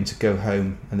 waiting to go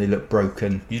home, and they look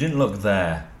broken. You didn't look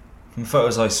there. From the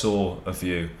photos I saw of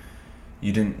you,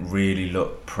 you didn't really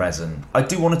look present. I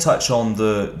do want to touch on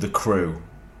the crew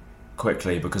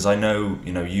quickly, because I know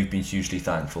you've been hugely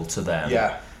thankful to them.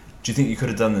 Yeah. Do you think you could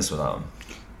have done this without them?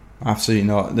 Absolutely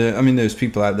not. There's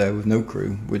people out there with no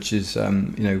crew, which is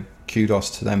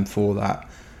kudos to them for that.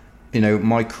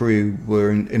 My crew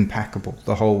were impeccable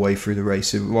the whole way through the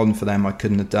race. If it wasn't for them, I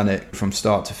couldn't have done it from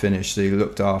start to finish. They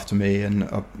looked after me, and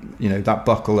that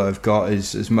buckle that I've got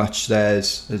is as much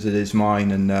theirs as it is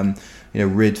mine. And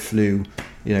Rid flew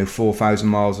 4,000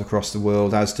 miles across the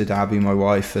world, as did Abby, my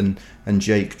wife, and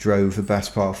Jake drove the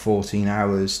best part of 14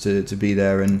 hours to be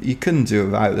there, and you couldn't do it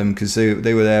without them, because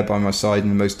they were there by my side in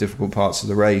the most difficult parts of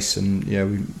the race. And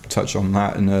we touch on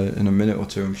that in a minute or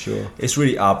two, I'm sure. It's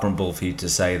really admirable for you to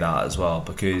say that as well,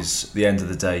 because at the end of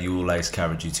the day, your legs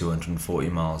carried you 240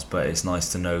 miles, but it's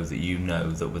nice to know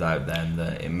that without them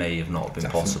that it may have not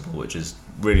been possible, which is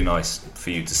really nice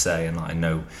for you to say. And I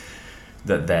know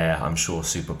that I'm sure,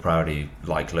 super proud of you,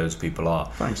 like loads of people are.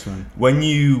 Thanks, man. When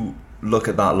you look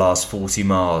at that last 40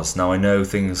 miles, now I know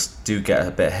things do get a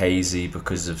bit hazy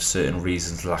because of certain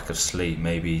reasons, lack of sleep,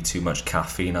 maybe too much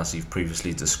caffeine, as you've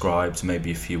previously described, maybe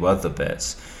a few other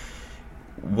bits.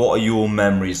 What are your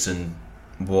memories, and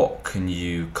what can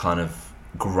you kind of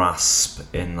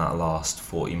grasp in that last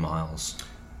 40 miles?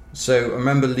 So I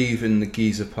remember leaving the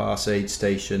Giza Pass aid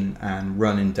station and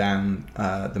running down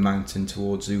the mountain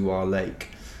towards Uwar Lake.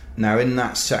 Now in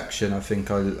that section, I think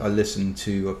I listened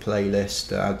to a playlist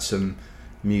that had some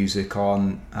music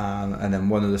on, and then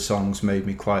one of the songs made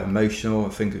me quite emotional. I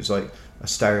think it was like a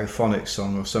Stereophonics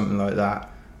song or something like that,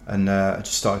 and I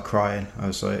just started crying. I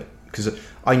was like, because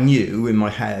I knew in my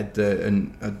head that,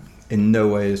 and in no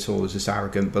way at all was this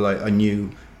arrogant, but like I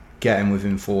knew getting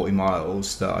within 40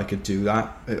 miles that I could do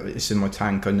that. It's in my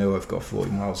tank. I know I've got 40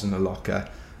 miles in the locker,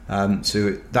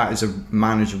 so that is a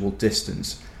manageable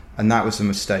distance, and that was a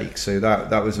mistake. So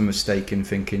that was a mistake in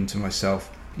thinking to myself,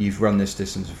 you've run this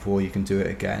distance before, you can do it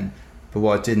again. But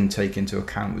what I didn't take into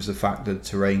account was the fact that the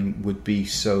terrain would be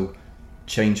so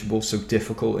changeable, so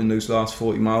difficult in those last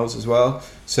 40 miles as well.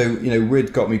 So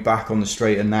Rid got me back on the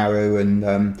straight and narrow,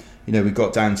 and we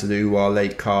got down to the Uwar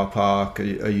Lake car park. I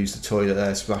used the toilet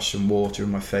there, splashed some water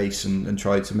in my face, and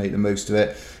tried to make the most of it.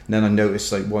 And then I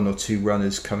noticed like one or two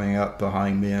runners coming up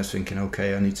behind me. I was thinking,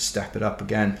 okay, I need to step it up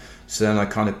again. So then I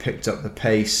kind of picked up the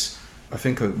pace. I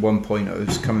think at one point I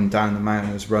was coming down the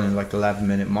mountain, I was running like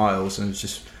 11-minute miles, and it was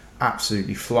just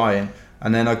absolutely flying.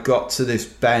 And then I got to this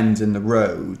bend in the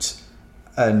road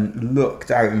and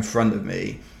looked out in front of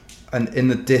me, and in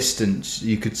the distance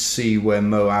you could see where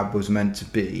Moab was meant to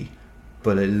be,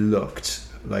 but it looked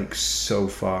like so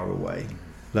far away.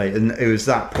 Like, and it was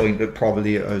that point that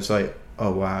probably I was like,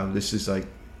 oh wow, this is like,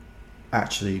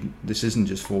 actually this isn't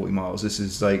just 40 miles, this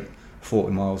is like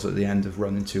 40 miles at the end of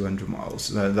running 200 miles.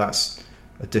 That's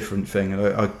a different thing.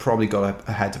 I probably got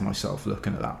ahead of myself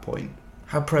looking at that point.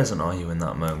 How present are you in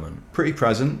that moment? Pretty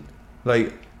present,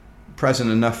 like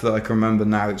present enough that I can remember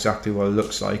now exactly what it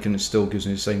looks like, and it still gives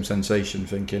me the same sensation,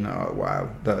 thinking, oh wow,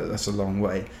 that's a long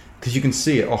way, because you can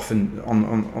see it often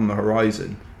on the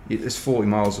horizon. It's 40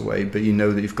 miles away, but you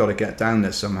know that you've got to get down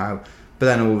there somehow. But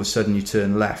then all of a sudden you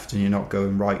turn left and you're not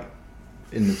going right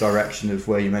in the direction of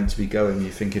where you're meant to be going.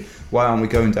 You're thinking, why aren't we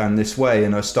going down this way?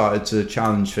 And I started to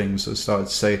challenge things. I started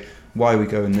to say, why are we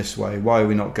going this way? Why are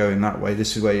we not going that way?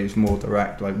 This way is more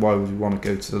direct. Like, why would we want to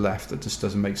go to the left? That just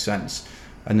doesn't make sense.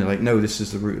 And they're like, no, this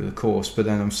is the route of the course. But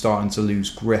then I'm starting to lose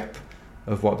grip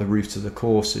of what the route of the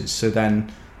course is. So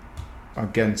then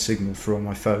I'm getting signal through on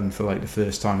my phone for like the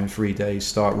first time in 3 days,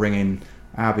 start ringing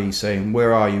Abby saying,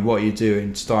 where are you? What are you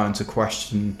doing? Starting to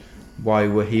question why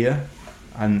we're here.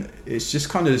 And it's just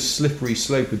kind of a slippery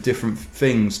slope of different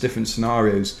things, different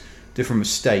scenarios, different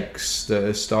mistakes that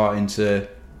are starting to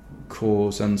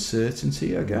cause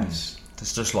uncertainty, I guess.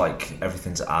 It's just like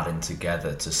everything's adding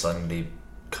together to suddenly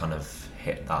kind of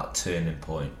hit that turning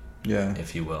point. Yeah,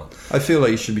 if you will. I feel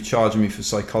like you should be charging me for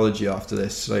psychology after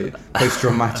this, like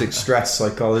post-traumatic stress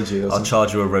psychology. I'll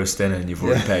charge you a roast dinner, and you've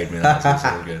already paid me. That's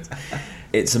all good.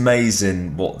 It's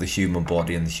amazing what the human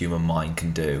body and the human mind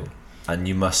can do, and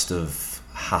you must have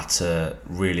had to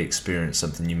really experience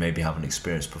something you maybe haven't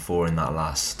experienced before in that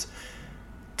last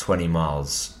 20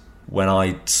 miles. When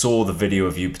I saw the video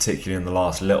of you, particularly in the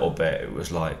last little bit, it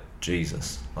was like,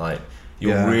 Jesus, like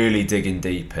you're really digging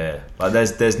deep here. Like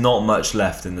there's not much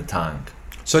left in the tank.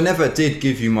 So I never did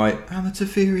give you my amateur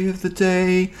theory of the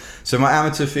day. So my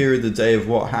amateur theory of the day of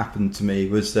what happened to me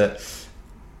was that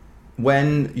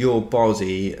when your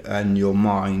body and your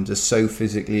mind are so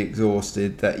physically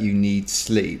exhausted that you need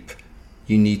sleep,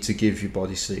 you need to give your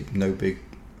body sleep. No big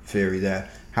theory there.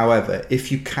 However,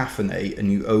 if you caffeinate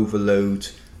and you overload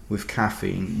with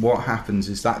caffeine, what happens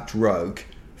is that drug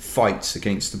fights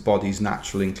against the body's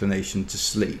natural inclination to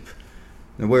sleep.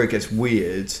 Now, where it gets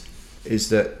weird is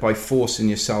that by forcing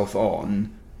yourself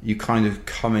on, you kind of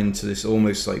come into this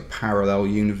almost like parallel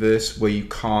universe where you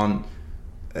can't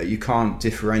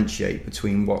differentiate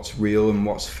between what's real and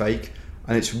what's fake,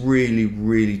 and it's really,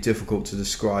 really difficult to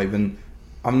describe. And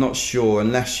I'm not sure,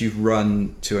 unless you've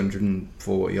run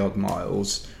 240 odd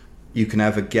miles, you can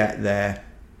ever get there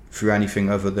through anything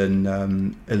other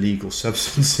than illegal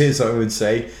substances, I would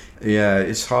say. Yeah,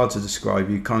 it's hard to describe.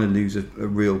 You kind of lose a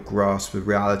real grasp of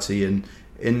reality. And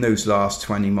in those last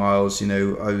 20 miles, you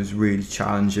know, I was really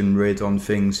challenging Rid on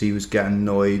things. He was getting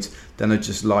annoyed. Then I'd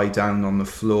just lie down on the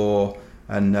floor,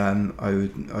 and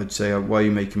I'd say, why are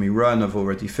you making me run? I've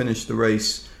already finished the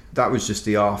race. That was just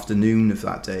the afternoon of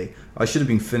that day. I should have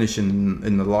been finishing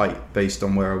in the light based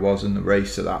on where I was in the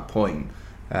race at that point.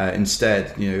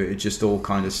 Instead, you know, it just all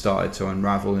kind of started to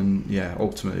unravel, and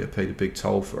ultimately I paid a big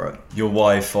toll for it. Your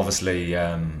wife obviously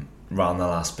ran the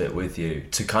last bit with you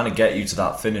to kind of get you to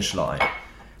that finish line.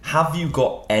 Have you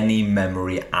got any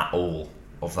memory at all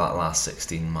of that last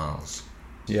 16 miles?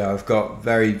 Yeah, I've got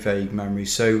very vague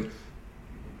memories. So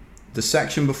the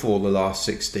section before the last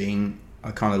 16,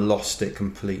 I kind of lost it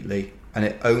completely, and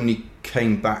it only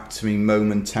came back to me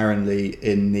momentarily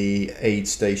in the aid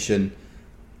station.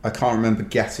 I can't remember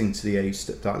getting to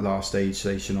that last aid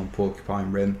station on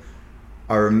Porcupine Rim.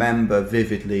 I remember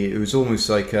vividly, it was almost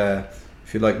like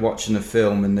if you're like watching a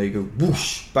film and they go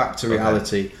whoosh back to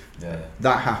reality. Okay. Yeah.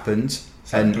 That happened.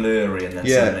 And blurry, and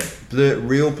then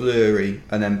real blurry,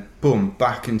 and then boom,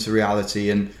 back into reality.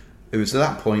 And it was at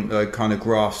that point that I kind of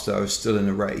grasped that I was still in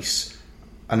a race.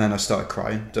 And then I started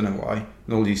crying, don't know why.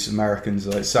 And all these Americans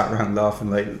like sat around laughing,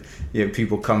 like, you know,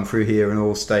 people come through here in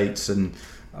all states, and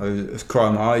I was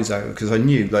crying my eyes out because I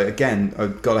knew, like, again, I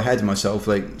got ahead of myself,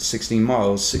 like 16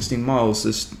 miles,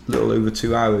 this little over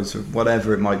 2 hours, or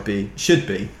whatever it might be, should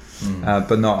be,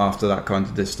 but not after that kind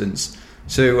of distance.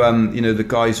 So, you know, the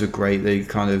guys were great. They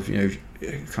kind of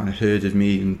herded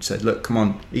me and said, look, come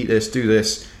on, eat this, do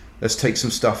this. Let's take some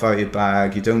stuff out of your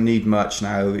bag. You don't need much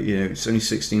now. You know, it's only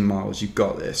 16 miles. You've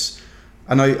got this.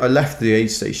 And I left the aid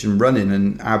station running,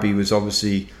 and Abby was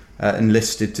obviously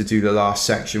enlisted to do the last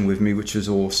section with me, which was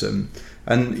awesome.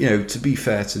 And, you know, to be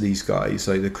fair to these guys,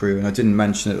 like the crew, and I didn't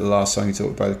mention it the last time we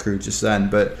talked about the crew just then,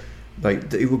 but like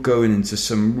they were going into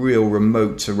some real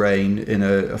remote terrain in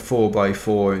a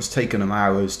 4x4. It's taken them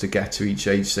hours to get to each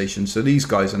aid station. So these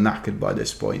guys are knackered by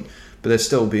this point, but they're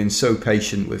still being so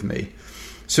patient with me.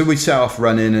 So we set off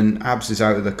running, and Abs is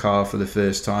out of the car for the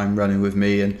first time running with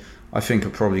me, and I think I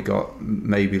probably got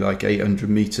maybe like 800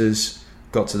 meters,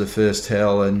 got to the first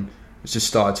hill, and it just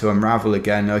started to unravel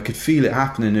again. I could feel it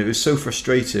happening. It was so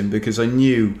frustrating because I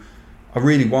knew I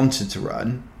really wanted to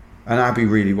run, and Abby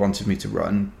really wanted me to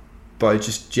run, but I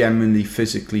just genuinely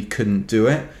physically couldn't do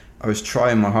it. I was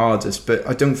trying my hardest, but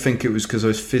I don't think it was because I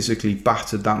was physically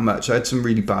battered that much. I had some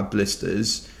really bad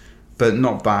blisters, but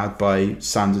not bad by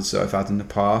standards that I've had in the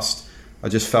past. I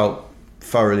just felt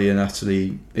thoroughly and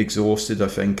utterly exhausted, I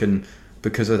think, and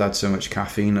because I'd had so much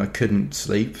caffeine, I couldn't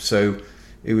sleep. So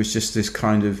it was just this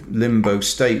kind of limbo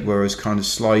state where I was kind of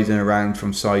sliding around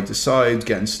from side to side,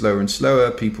 getting slower and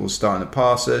slower. People were starting to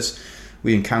pass us.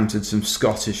 We encountered some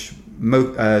Scottish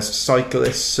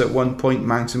cyclists at one point,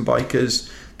 mountain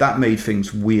bikers. That made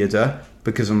things weirder,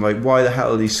 because I'm like, why the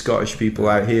hell are these Scottish people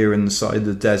out here in the side of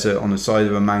the desert, on the side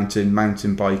of a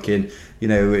mountain biking? You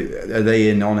know, are they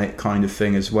in on it kind of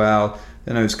thing as well?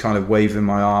 Then I was kind of waving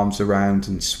my arms around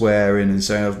and swearing and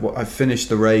saying, I've finished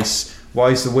the race. Why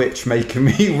is the witch making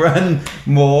me run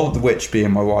more? The witch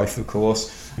being my wife, of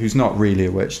course, who's not really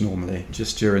a witch normally,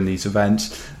 just during these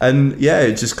events. And yeah,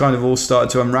 it just kind of all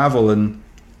started to unravel, and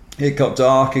it got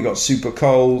dark, it got super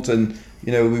cold, and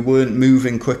you know, we weren't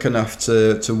moving quick enough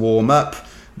to warm up.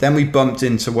 Then we bumped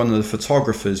into one of the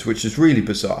photographers, which is really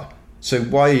bizarre. So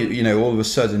why, all of a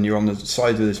sudden you're on the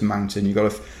side of this mountain, you've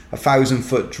got a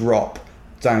 1,000-foot drop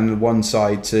down the one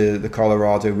side to the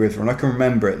Colorado River, and I can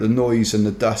remember it, the noise and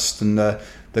the dust and the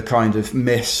kind of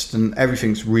mist and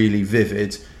everything's really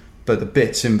vivid, but the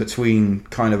bits in between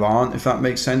kind of aren't, if that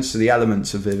makes sense. So the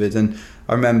elements are vivid. And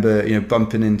I remember,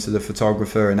 bumping into the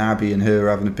photographer and Abby and her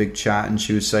having a big chat, and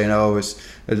she was saying,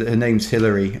 her name's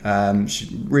Hillary.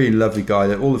 She's a really lovely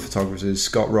guy. All the photographers,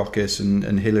 Scott Rockus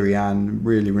and Hillary Ann,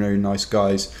 really, really nice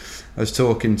guys. I was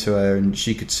talking to her and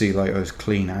she could see like I was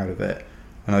clean out of it.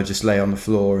 And I just lay on the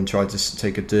floor and tried to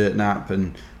take a dirt nap,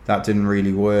 and that didn't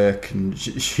really work. And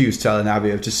she was telling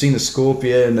Abby, I've just seen a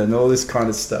scorpion and all this kind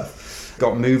of stuff.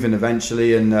 Got moving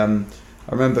eventually, and I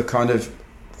remember kind of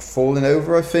falling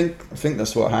over, I think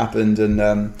that's what happened. And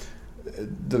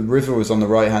the river was on the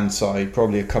right hand side,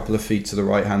 probably a couple of feet to the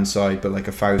right hand side, but like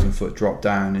a 1,000-foot drop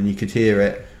down, and you could hear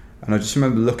it. And I just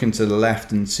remember looking to the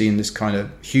left and seeing this kind of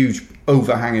huge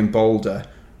overhanging boulder.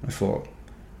 I thought,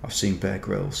 I've seen Bear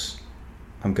Grylls,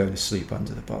 I'm going to sleep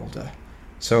under the boulder.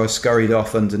 So I scurried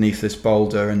off underneath this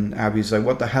boulder, and Abby's like,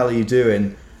 what the hell are you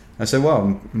doing? I said, well,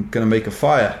 I'm going to make a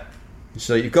fire. She's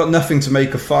like, you've got nothing to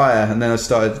make a fire. And then I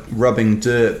started rubbing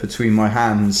dirt between my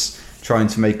hands, trying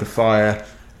to make a fire.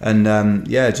 And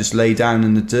just lay down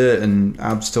in the dirt. And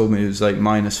Abs told me it was like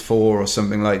 -4 or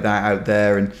something like that out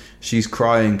there. And she's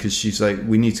crying because she's like,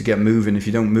 we need to get moving. If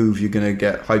you don't move, you're going to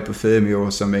get hypothermia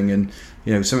or something. And,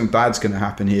 something bad's going to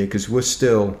happen here because we're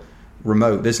still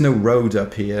remote. There's no road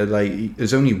up here. Like,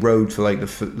 there's only road for like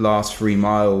the last 3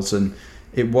 miles. And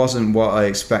it wasn't what I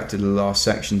expected the last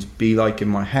section to be like in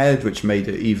my head, which made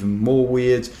it even more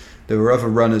weird. There were other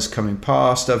runners coming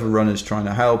past, other runners trying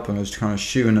to help, and I was kind of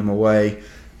shooing them away.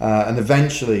 And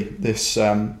eventually, this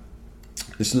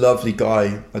lovely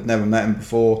guy, I'd never met him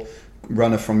before,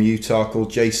 runner from Utah called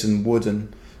Jason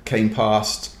Wooden, came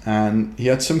past, and he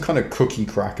had some kind of cookie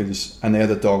crackers, and they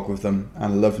had a dog with them,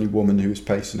 and a lovely woman who was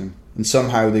pacing him. And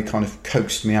somehow they kind of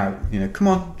coaxed me out. Come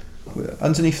on,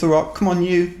 underneath the rock. Come on,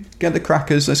 you. Get the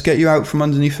crackers, let's get you out from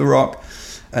underneath the rock.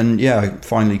 And I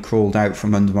finally crawled out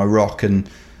from under my rock and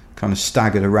kind of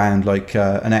staggered around like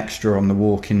an extra on The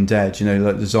Walking Dead,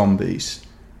 like the zombies,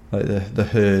 like the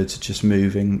herds just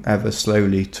moving ever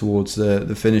slowly towards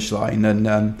the finish line.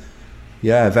 And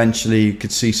eventually you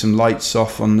could see some lights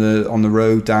off on the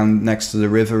road down next to the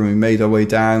river, and we made our way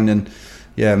down and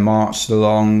marched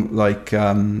along like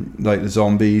the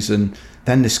zombies. And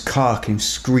then this car came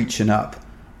screeching up,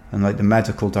 and like the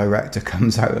medical director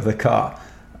comes out of the car,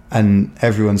 and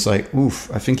everyone's like, oof,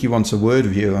 I think he wants a word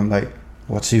with you. I'm like,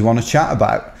 what's he want to chat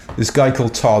about? This guy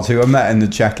called Todd, who I met in the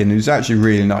check-in, who's actually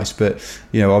really nice, but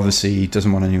obviously he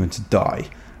doesn't want anyone to die.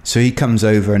 So he comes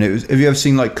over, and have you ever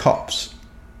seen like Cops?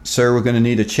 Sir, we're going to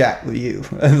need a chat with you.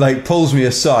 And like pulls me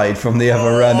aside from the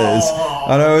other runners.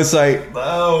 And I was like,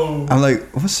 no. I'm like,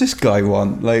 what's this guy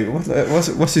want? Like,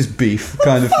 what's his beef?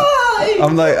 Kind of.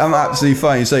 I'm like, I'm absolutely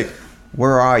fine. He's like,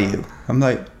 where are you? I'm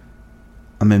like,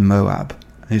 I'm in Moab.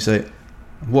 And he's like,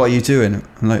 what are you doing?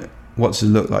 I'm like, what's it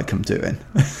look like I'm doing?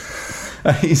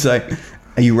 And he's like,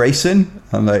 are you racing?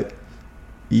 I'm like,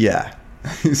 yeah.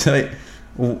 He's like,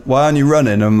 well, why aren't you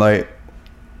running? I'm like,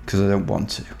 because I don't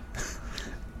want to.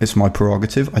 It's my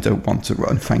prerogative. I don't want to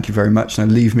run. Thank you very much. Now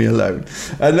leave me alone.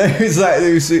 And then he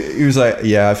was like,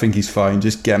 yeah, I think he's fine.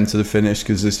 Just get him to the finish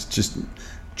because it's just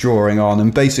drawing on.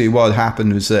 And basically what had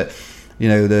happened was that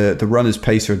the runner's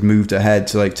pacer had moved ahead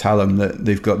to like tell them that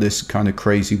they've got this kind of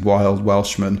crazy wild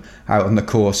Welshman out on the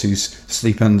course who's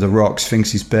sleeping under rocks,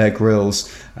 thinks he's Bear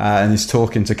Grylls, and is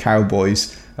talking to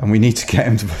cowboys, and we need to get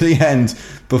him to the end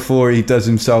before he does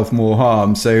himself more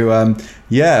harm. So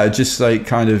just like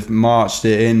kind of marched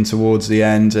it in towards the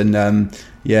end. And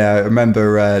I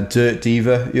remember Dirt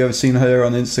Diva. You ever seen her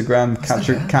on Instagram?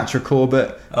 Katra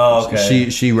Corbett. Oh, okay.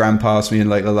 She ran past me in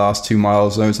like the last 2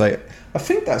 miles, and I was like, I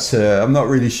think that's her. I'm not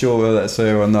really sure whether that's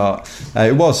her or not.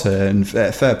 It was her, and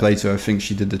fair play to her. I think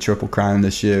she did the Triple Crown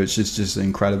this year, which is just an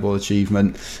incredible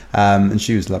achievement. And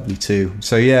she was lovely too.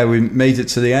 So we made it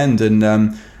to the end, and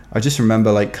I just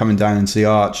remember like coming down into the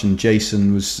arch, and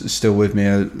Jason was still with me.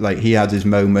 Like he had his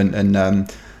moment, and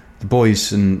the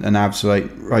boys and Abs were like,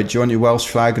 right, do you want your Welsh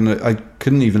flag? And I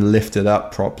couldn't even lift it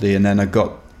up properly. And then I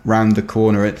got round the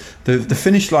corner. The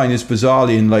finish line is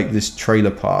bizarrely in like this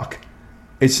trailer park.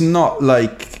 It's not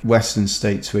like Western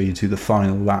States where you do the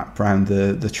final lap around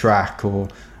the track, or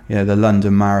the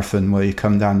London Marathon where you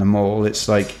come down the mall. It's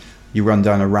like you run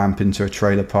down a ramp into a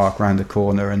trailer park around the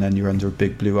corner, and then you're under a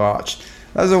big blue arch.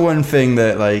 That's the one thing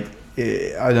that like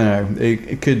I don't know.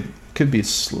 It could be a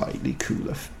slightly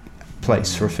cooler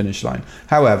place for a finish line.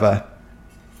 However,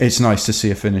 it's nice to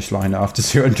see a finish line after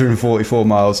 244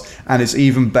 miles, and it's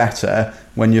even better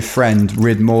when your friend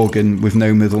Rid Morgan, with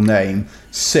no middle name,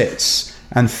 sits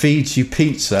and feeds you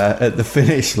pizza at the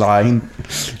finish line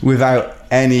without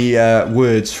any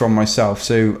words from myself.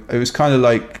 So it was kind of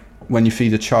like when you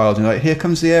feed a child and you're like, here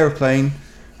comes the aeroplane,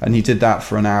 and he did that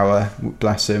for an hour,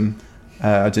 bless him.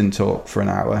 I didn't talk for an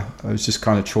hour. I was just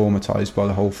kind of traumatized by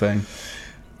the whole thing.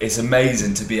 It's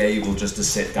amazing to be able just to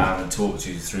sit down and talk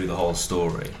to you through the whole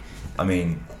story. I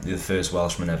mean, you're the first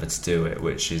Welshman ever to do it,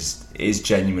 which is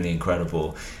genuinely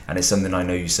incredible. And it's something I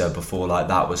know you said before, like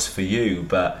that was for you,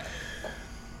 but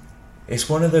it's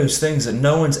one of those things that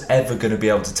no one's ever going to be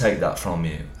able to take that from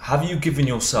you. Have you given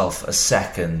yourself a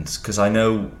second? Because I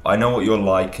know what you're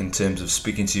like in terms of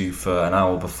speaking to you for an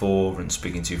hour before and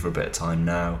speaking to you for a bit of time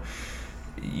now.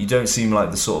 You don't seem like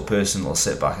the sort of person that'll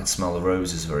sit back and smell the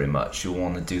roses very much. You'll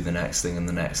want to do the next thing and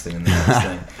the next thing and the next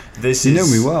thing. You know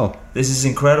me well. This is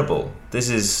incredible. This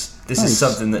is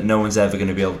something that no one's ever going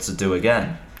to be able to do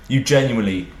again. You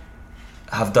genuinely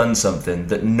have done something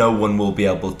that no one will be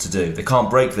able to do. They can't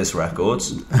break this record.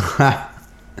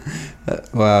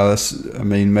 Wow,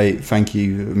 mate, thank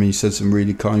you. I mean, you said some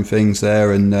really kind things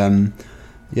there, and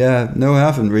yeah, no, I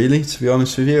haven't really, to be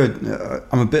honest with you.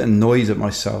 I'm a bit annoyed at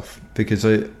myself because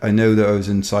I know that I was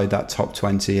inside that top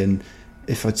 20, and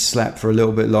if I'd slept for a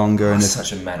little bit longer... That's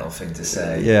such a mental thing to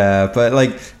say. Yeah, but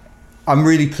like, I'm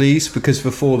really pleased because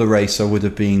before the race I would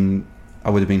have been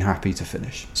happy to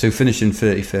finish. So finishing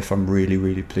 35th, I'm really,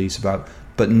 really pleased about.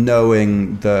 But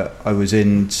knowing that I was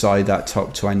inside that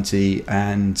top 20,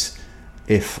 and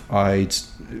if I'd,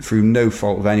 through no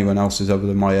fault of anyone else's other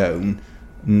than my own,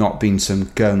 not been some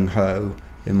gung-ho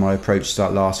in my approach to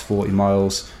that last 40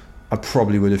 miles, I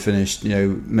probably would have finished,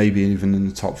 maybe even in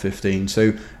the top 15.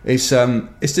 So it's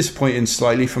disappointing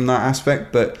slightly from that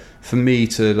aspect, but for me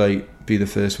to be the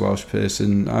first Welsh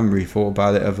person, I haven't really thought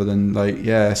about it other than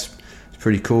it's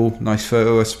pretty cool, nice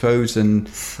photo I suppose,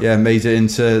 and made it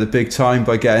into the big time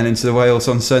by getting into the Wales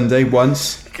on Sunday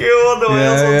once. Go on the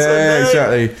Wales on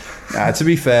Sunday. Exactly. To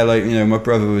be fair, my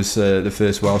brother was the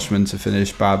first Welshman to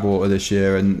finish Badwater this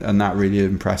year, and that really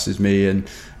impresses me. And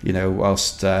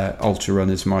whilst ultra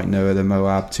runners might know the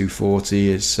Moab 240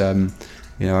 is,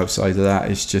 outside of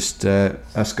that, it's just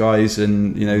us guys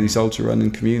and these ultra running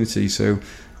community. So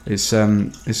it's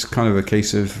kind of a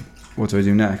case of what do I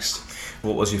do next.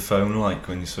 What was your phone like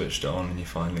when you switched it on and you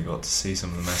finally got to see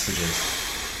some of the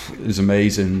messages? It was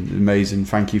amazing.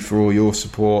 Thank you for all your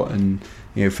support, and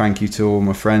thank you to all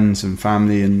my friends and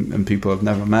family and people I've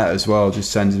never met as well, just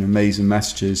sending amazing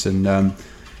messages. And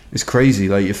it's crazy,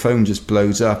 your phone just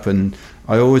blows up, and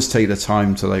I always take the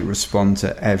time to respond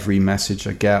to every message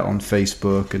I get on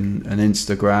Facebook and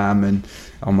Instagram and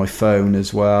on my phone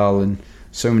as well. And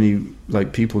so many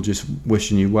people just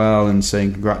wishing you well and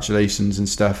saying congratulations and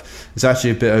stuff. It's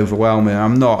actually a bit overwhelming.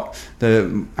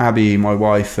 Abby, my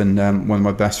wife, and one of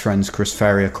my best friends, Chris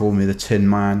Ferrier, called me the Tin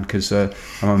Man because I'm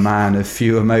a man of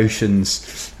few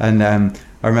emotions. And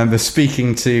I remember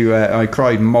speaking to I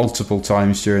cried multiple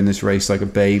times during this race like a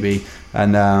baby,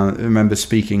 and I remember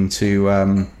speaking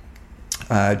to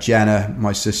Jenna,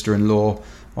 my sister-in-law,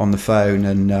 on the phone,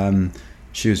 and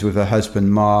she was with her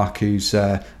husband Mark, who's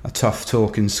a tough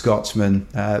talking Scotsman,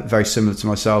 very similar to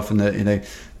myself, and that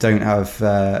don't have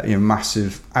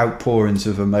massive outpourings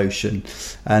of emotion.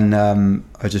 And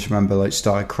I just remember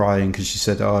started crying because she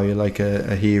said, "Oh, you're like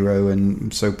a hero, and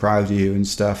I'm so proud of you and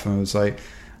stuff." And I was like,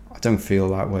 I don't feel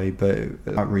that way, but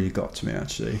that really got to me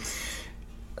actually.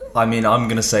 I mean, I'm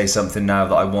going to say something now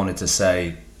that I wanted to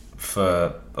say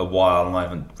for a while, and I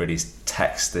haven't really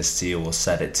texted this to you or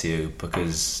said it to you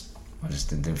because I just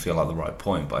didn't feel like the right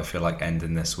point, but I feel like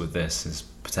ending this with this is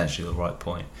potentially the right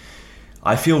point.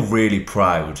 I feel really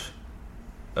proud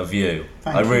of you.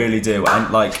 I really do.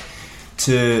 And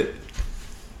to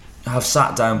have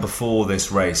sat down before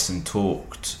this race and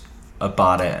talked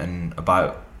about it and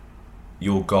about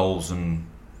your goals and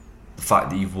the fact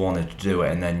that you've wanted to do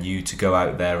it, and then you to go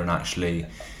out there and actually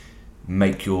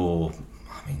make your,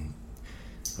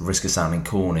 risk of sounding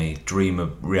corny, dream a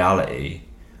reality.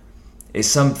 It's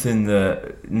something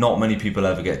that not many people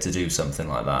ever get to do, something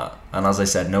like that. And as I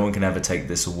said, no one can ever take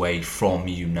this away from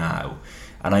you now.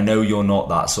 And I know you're not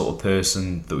that sort of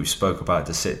person that we spoke about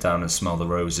to sit down and smell the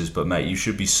roses, but mate, you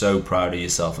should be so proud of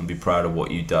yourself and be proud of what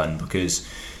you've done, because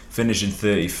finishing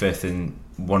 35th in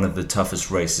one of the toughest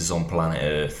races on planet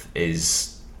Earth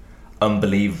is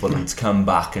unbelievable. And to come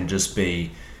back and just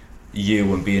be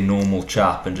you and be a normal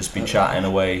chap and just be chatting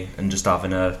away and just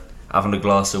having a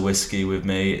glass of whiskey with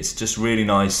me, it's just really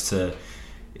nice to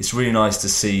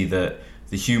see that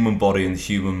the human body and the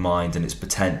human mind and its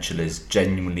potential is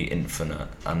genuinely infinite,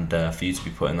 and for you to be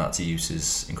putting that to use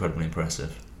is incredibly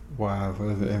impressive. Wow,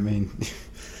 I mean,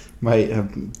 mate,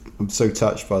 I'm so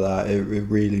touched by that. It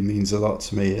really means a lot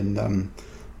to me, and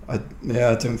I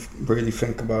don't really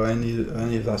think about any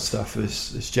of that stuff.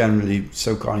 It's generally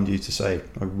so kind of you to say.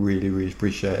 I really, really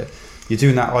appreciate it. You're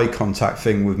doing that eye contact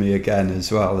thing with me again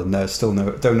as well, and still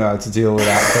don't know how to deal with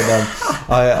that.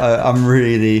 But I'm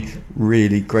really,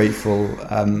 really grateful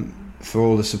for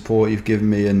all the support you've given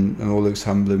me and all those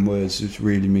humbling words. It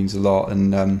really means a lot.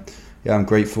 And I'm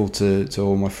grateful to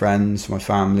all my friends, my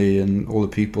family, and all the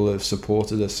people that have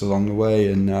supported us along the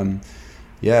way. And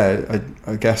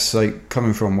I guess like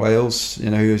coming from Wales,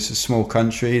 it's a small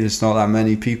country. There's not that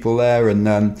many people there, and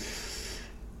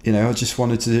I just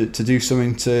wanted to do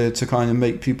something to kind of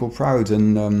make people proud,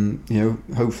 and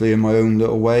hopefully in my own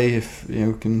little way, if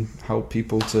can help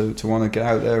people to want to get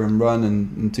out there and run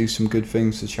and do some good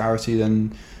things for charity,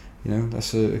 then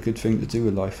that's a good thing to do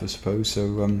with life, I suppose.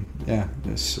 So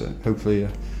it's hopefully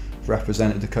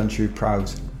represented the country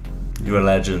proud. You're a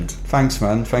legend. Thanks,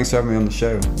 man. Thanks for having me on the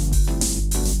show.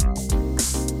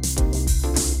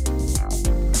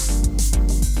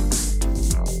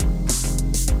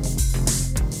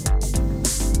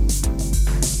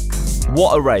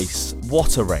 What a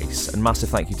race, and massive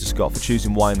thank you to Scott for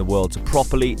choosing Why in the World to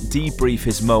properly debrief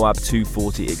his Moab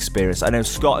 240 experience. I know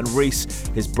Scott and Reese,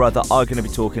 his brother, are going to be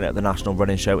talking at the National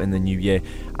Running Show in the new year,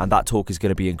 and that talk is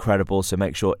going to be incredible, so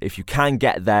make sure if you can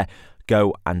get there,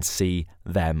 go and see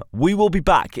them. We will be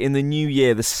back in the new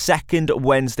year. The second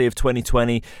Wednesday of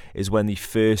 2020 is when the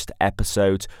first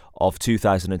episode of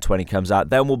 2020 comes out.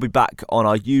 Then we'll be back on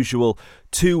our usual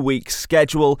 2-week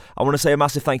schedule. I want to say a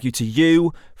massive thank you to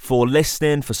you for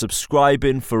listening, for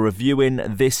subscribing, for reviewing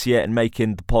this year and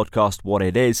making the podcast what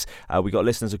it is. We got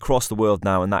listeners across the world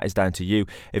now, and that is down to you.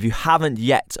 If you haven't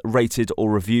yet rated or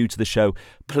reviewed the show,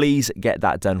 please get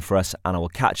that done for us, and I will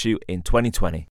catch you in 2020.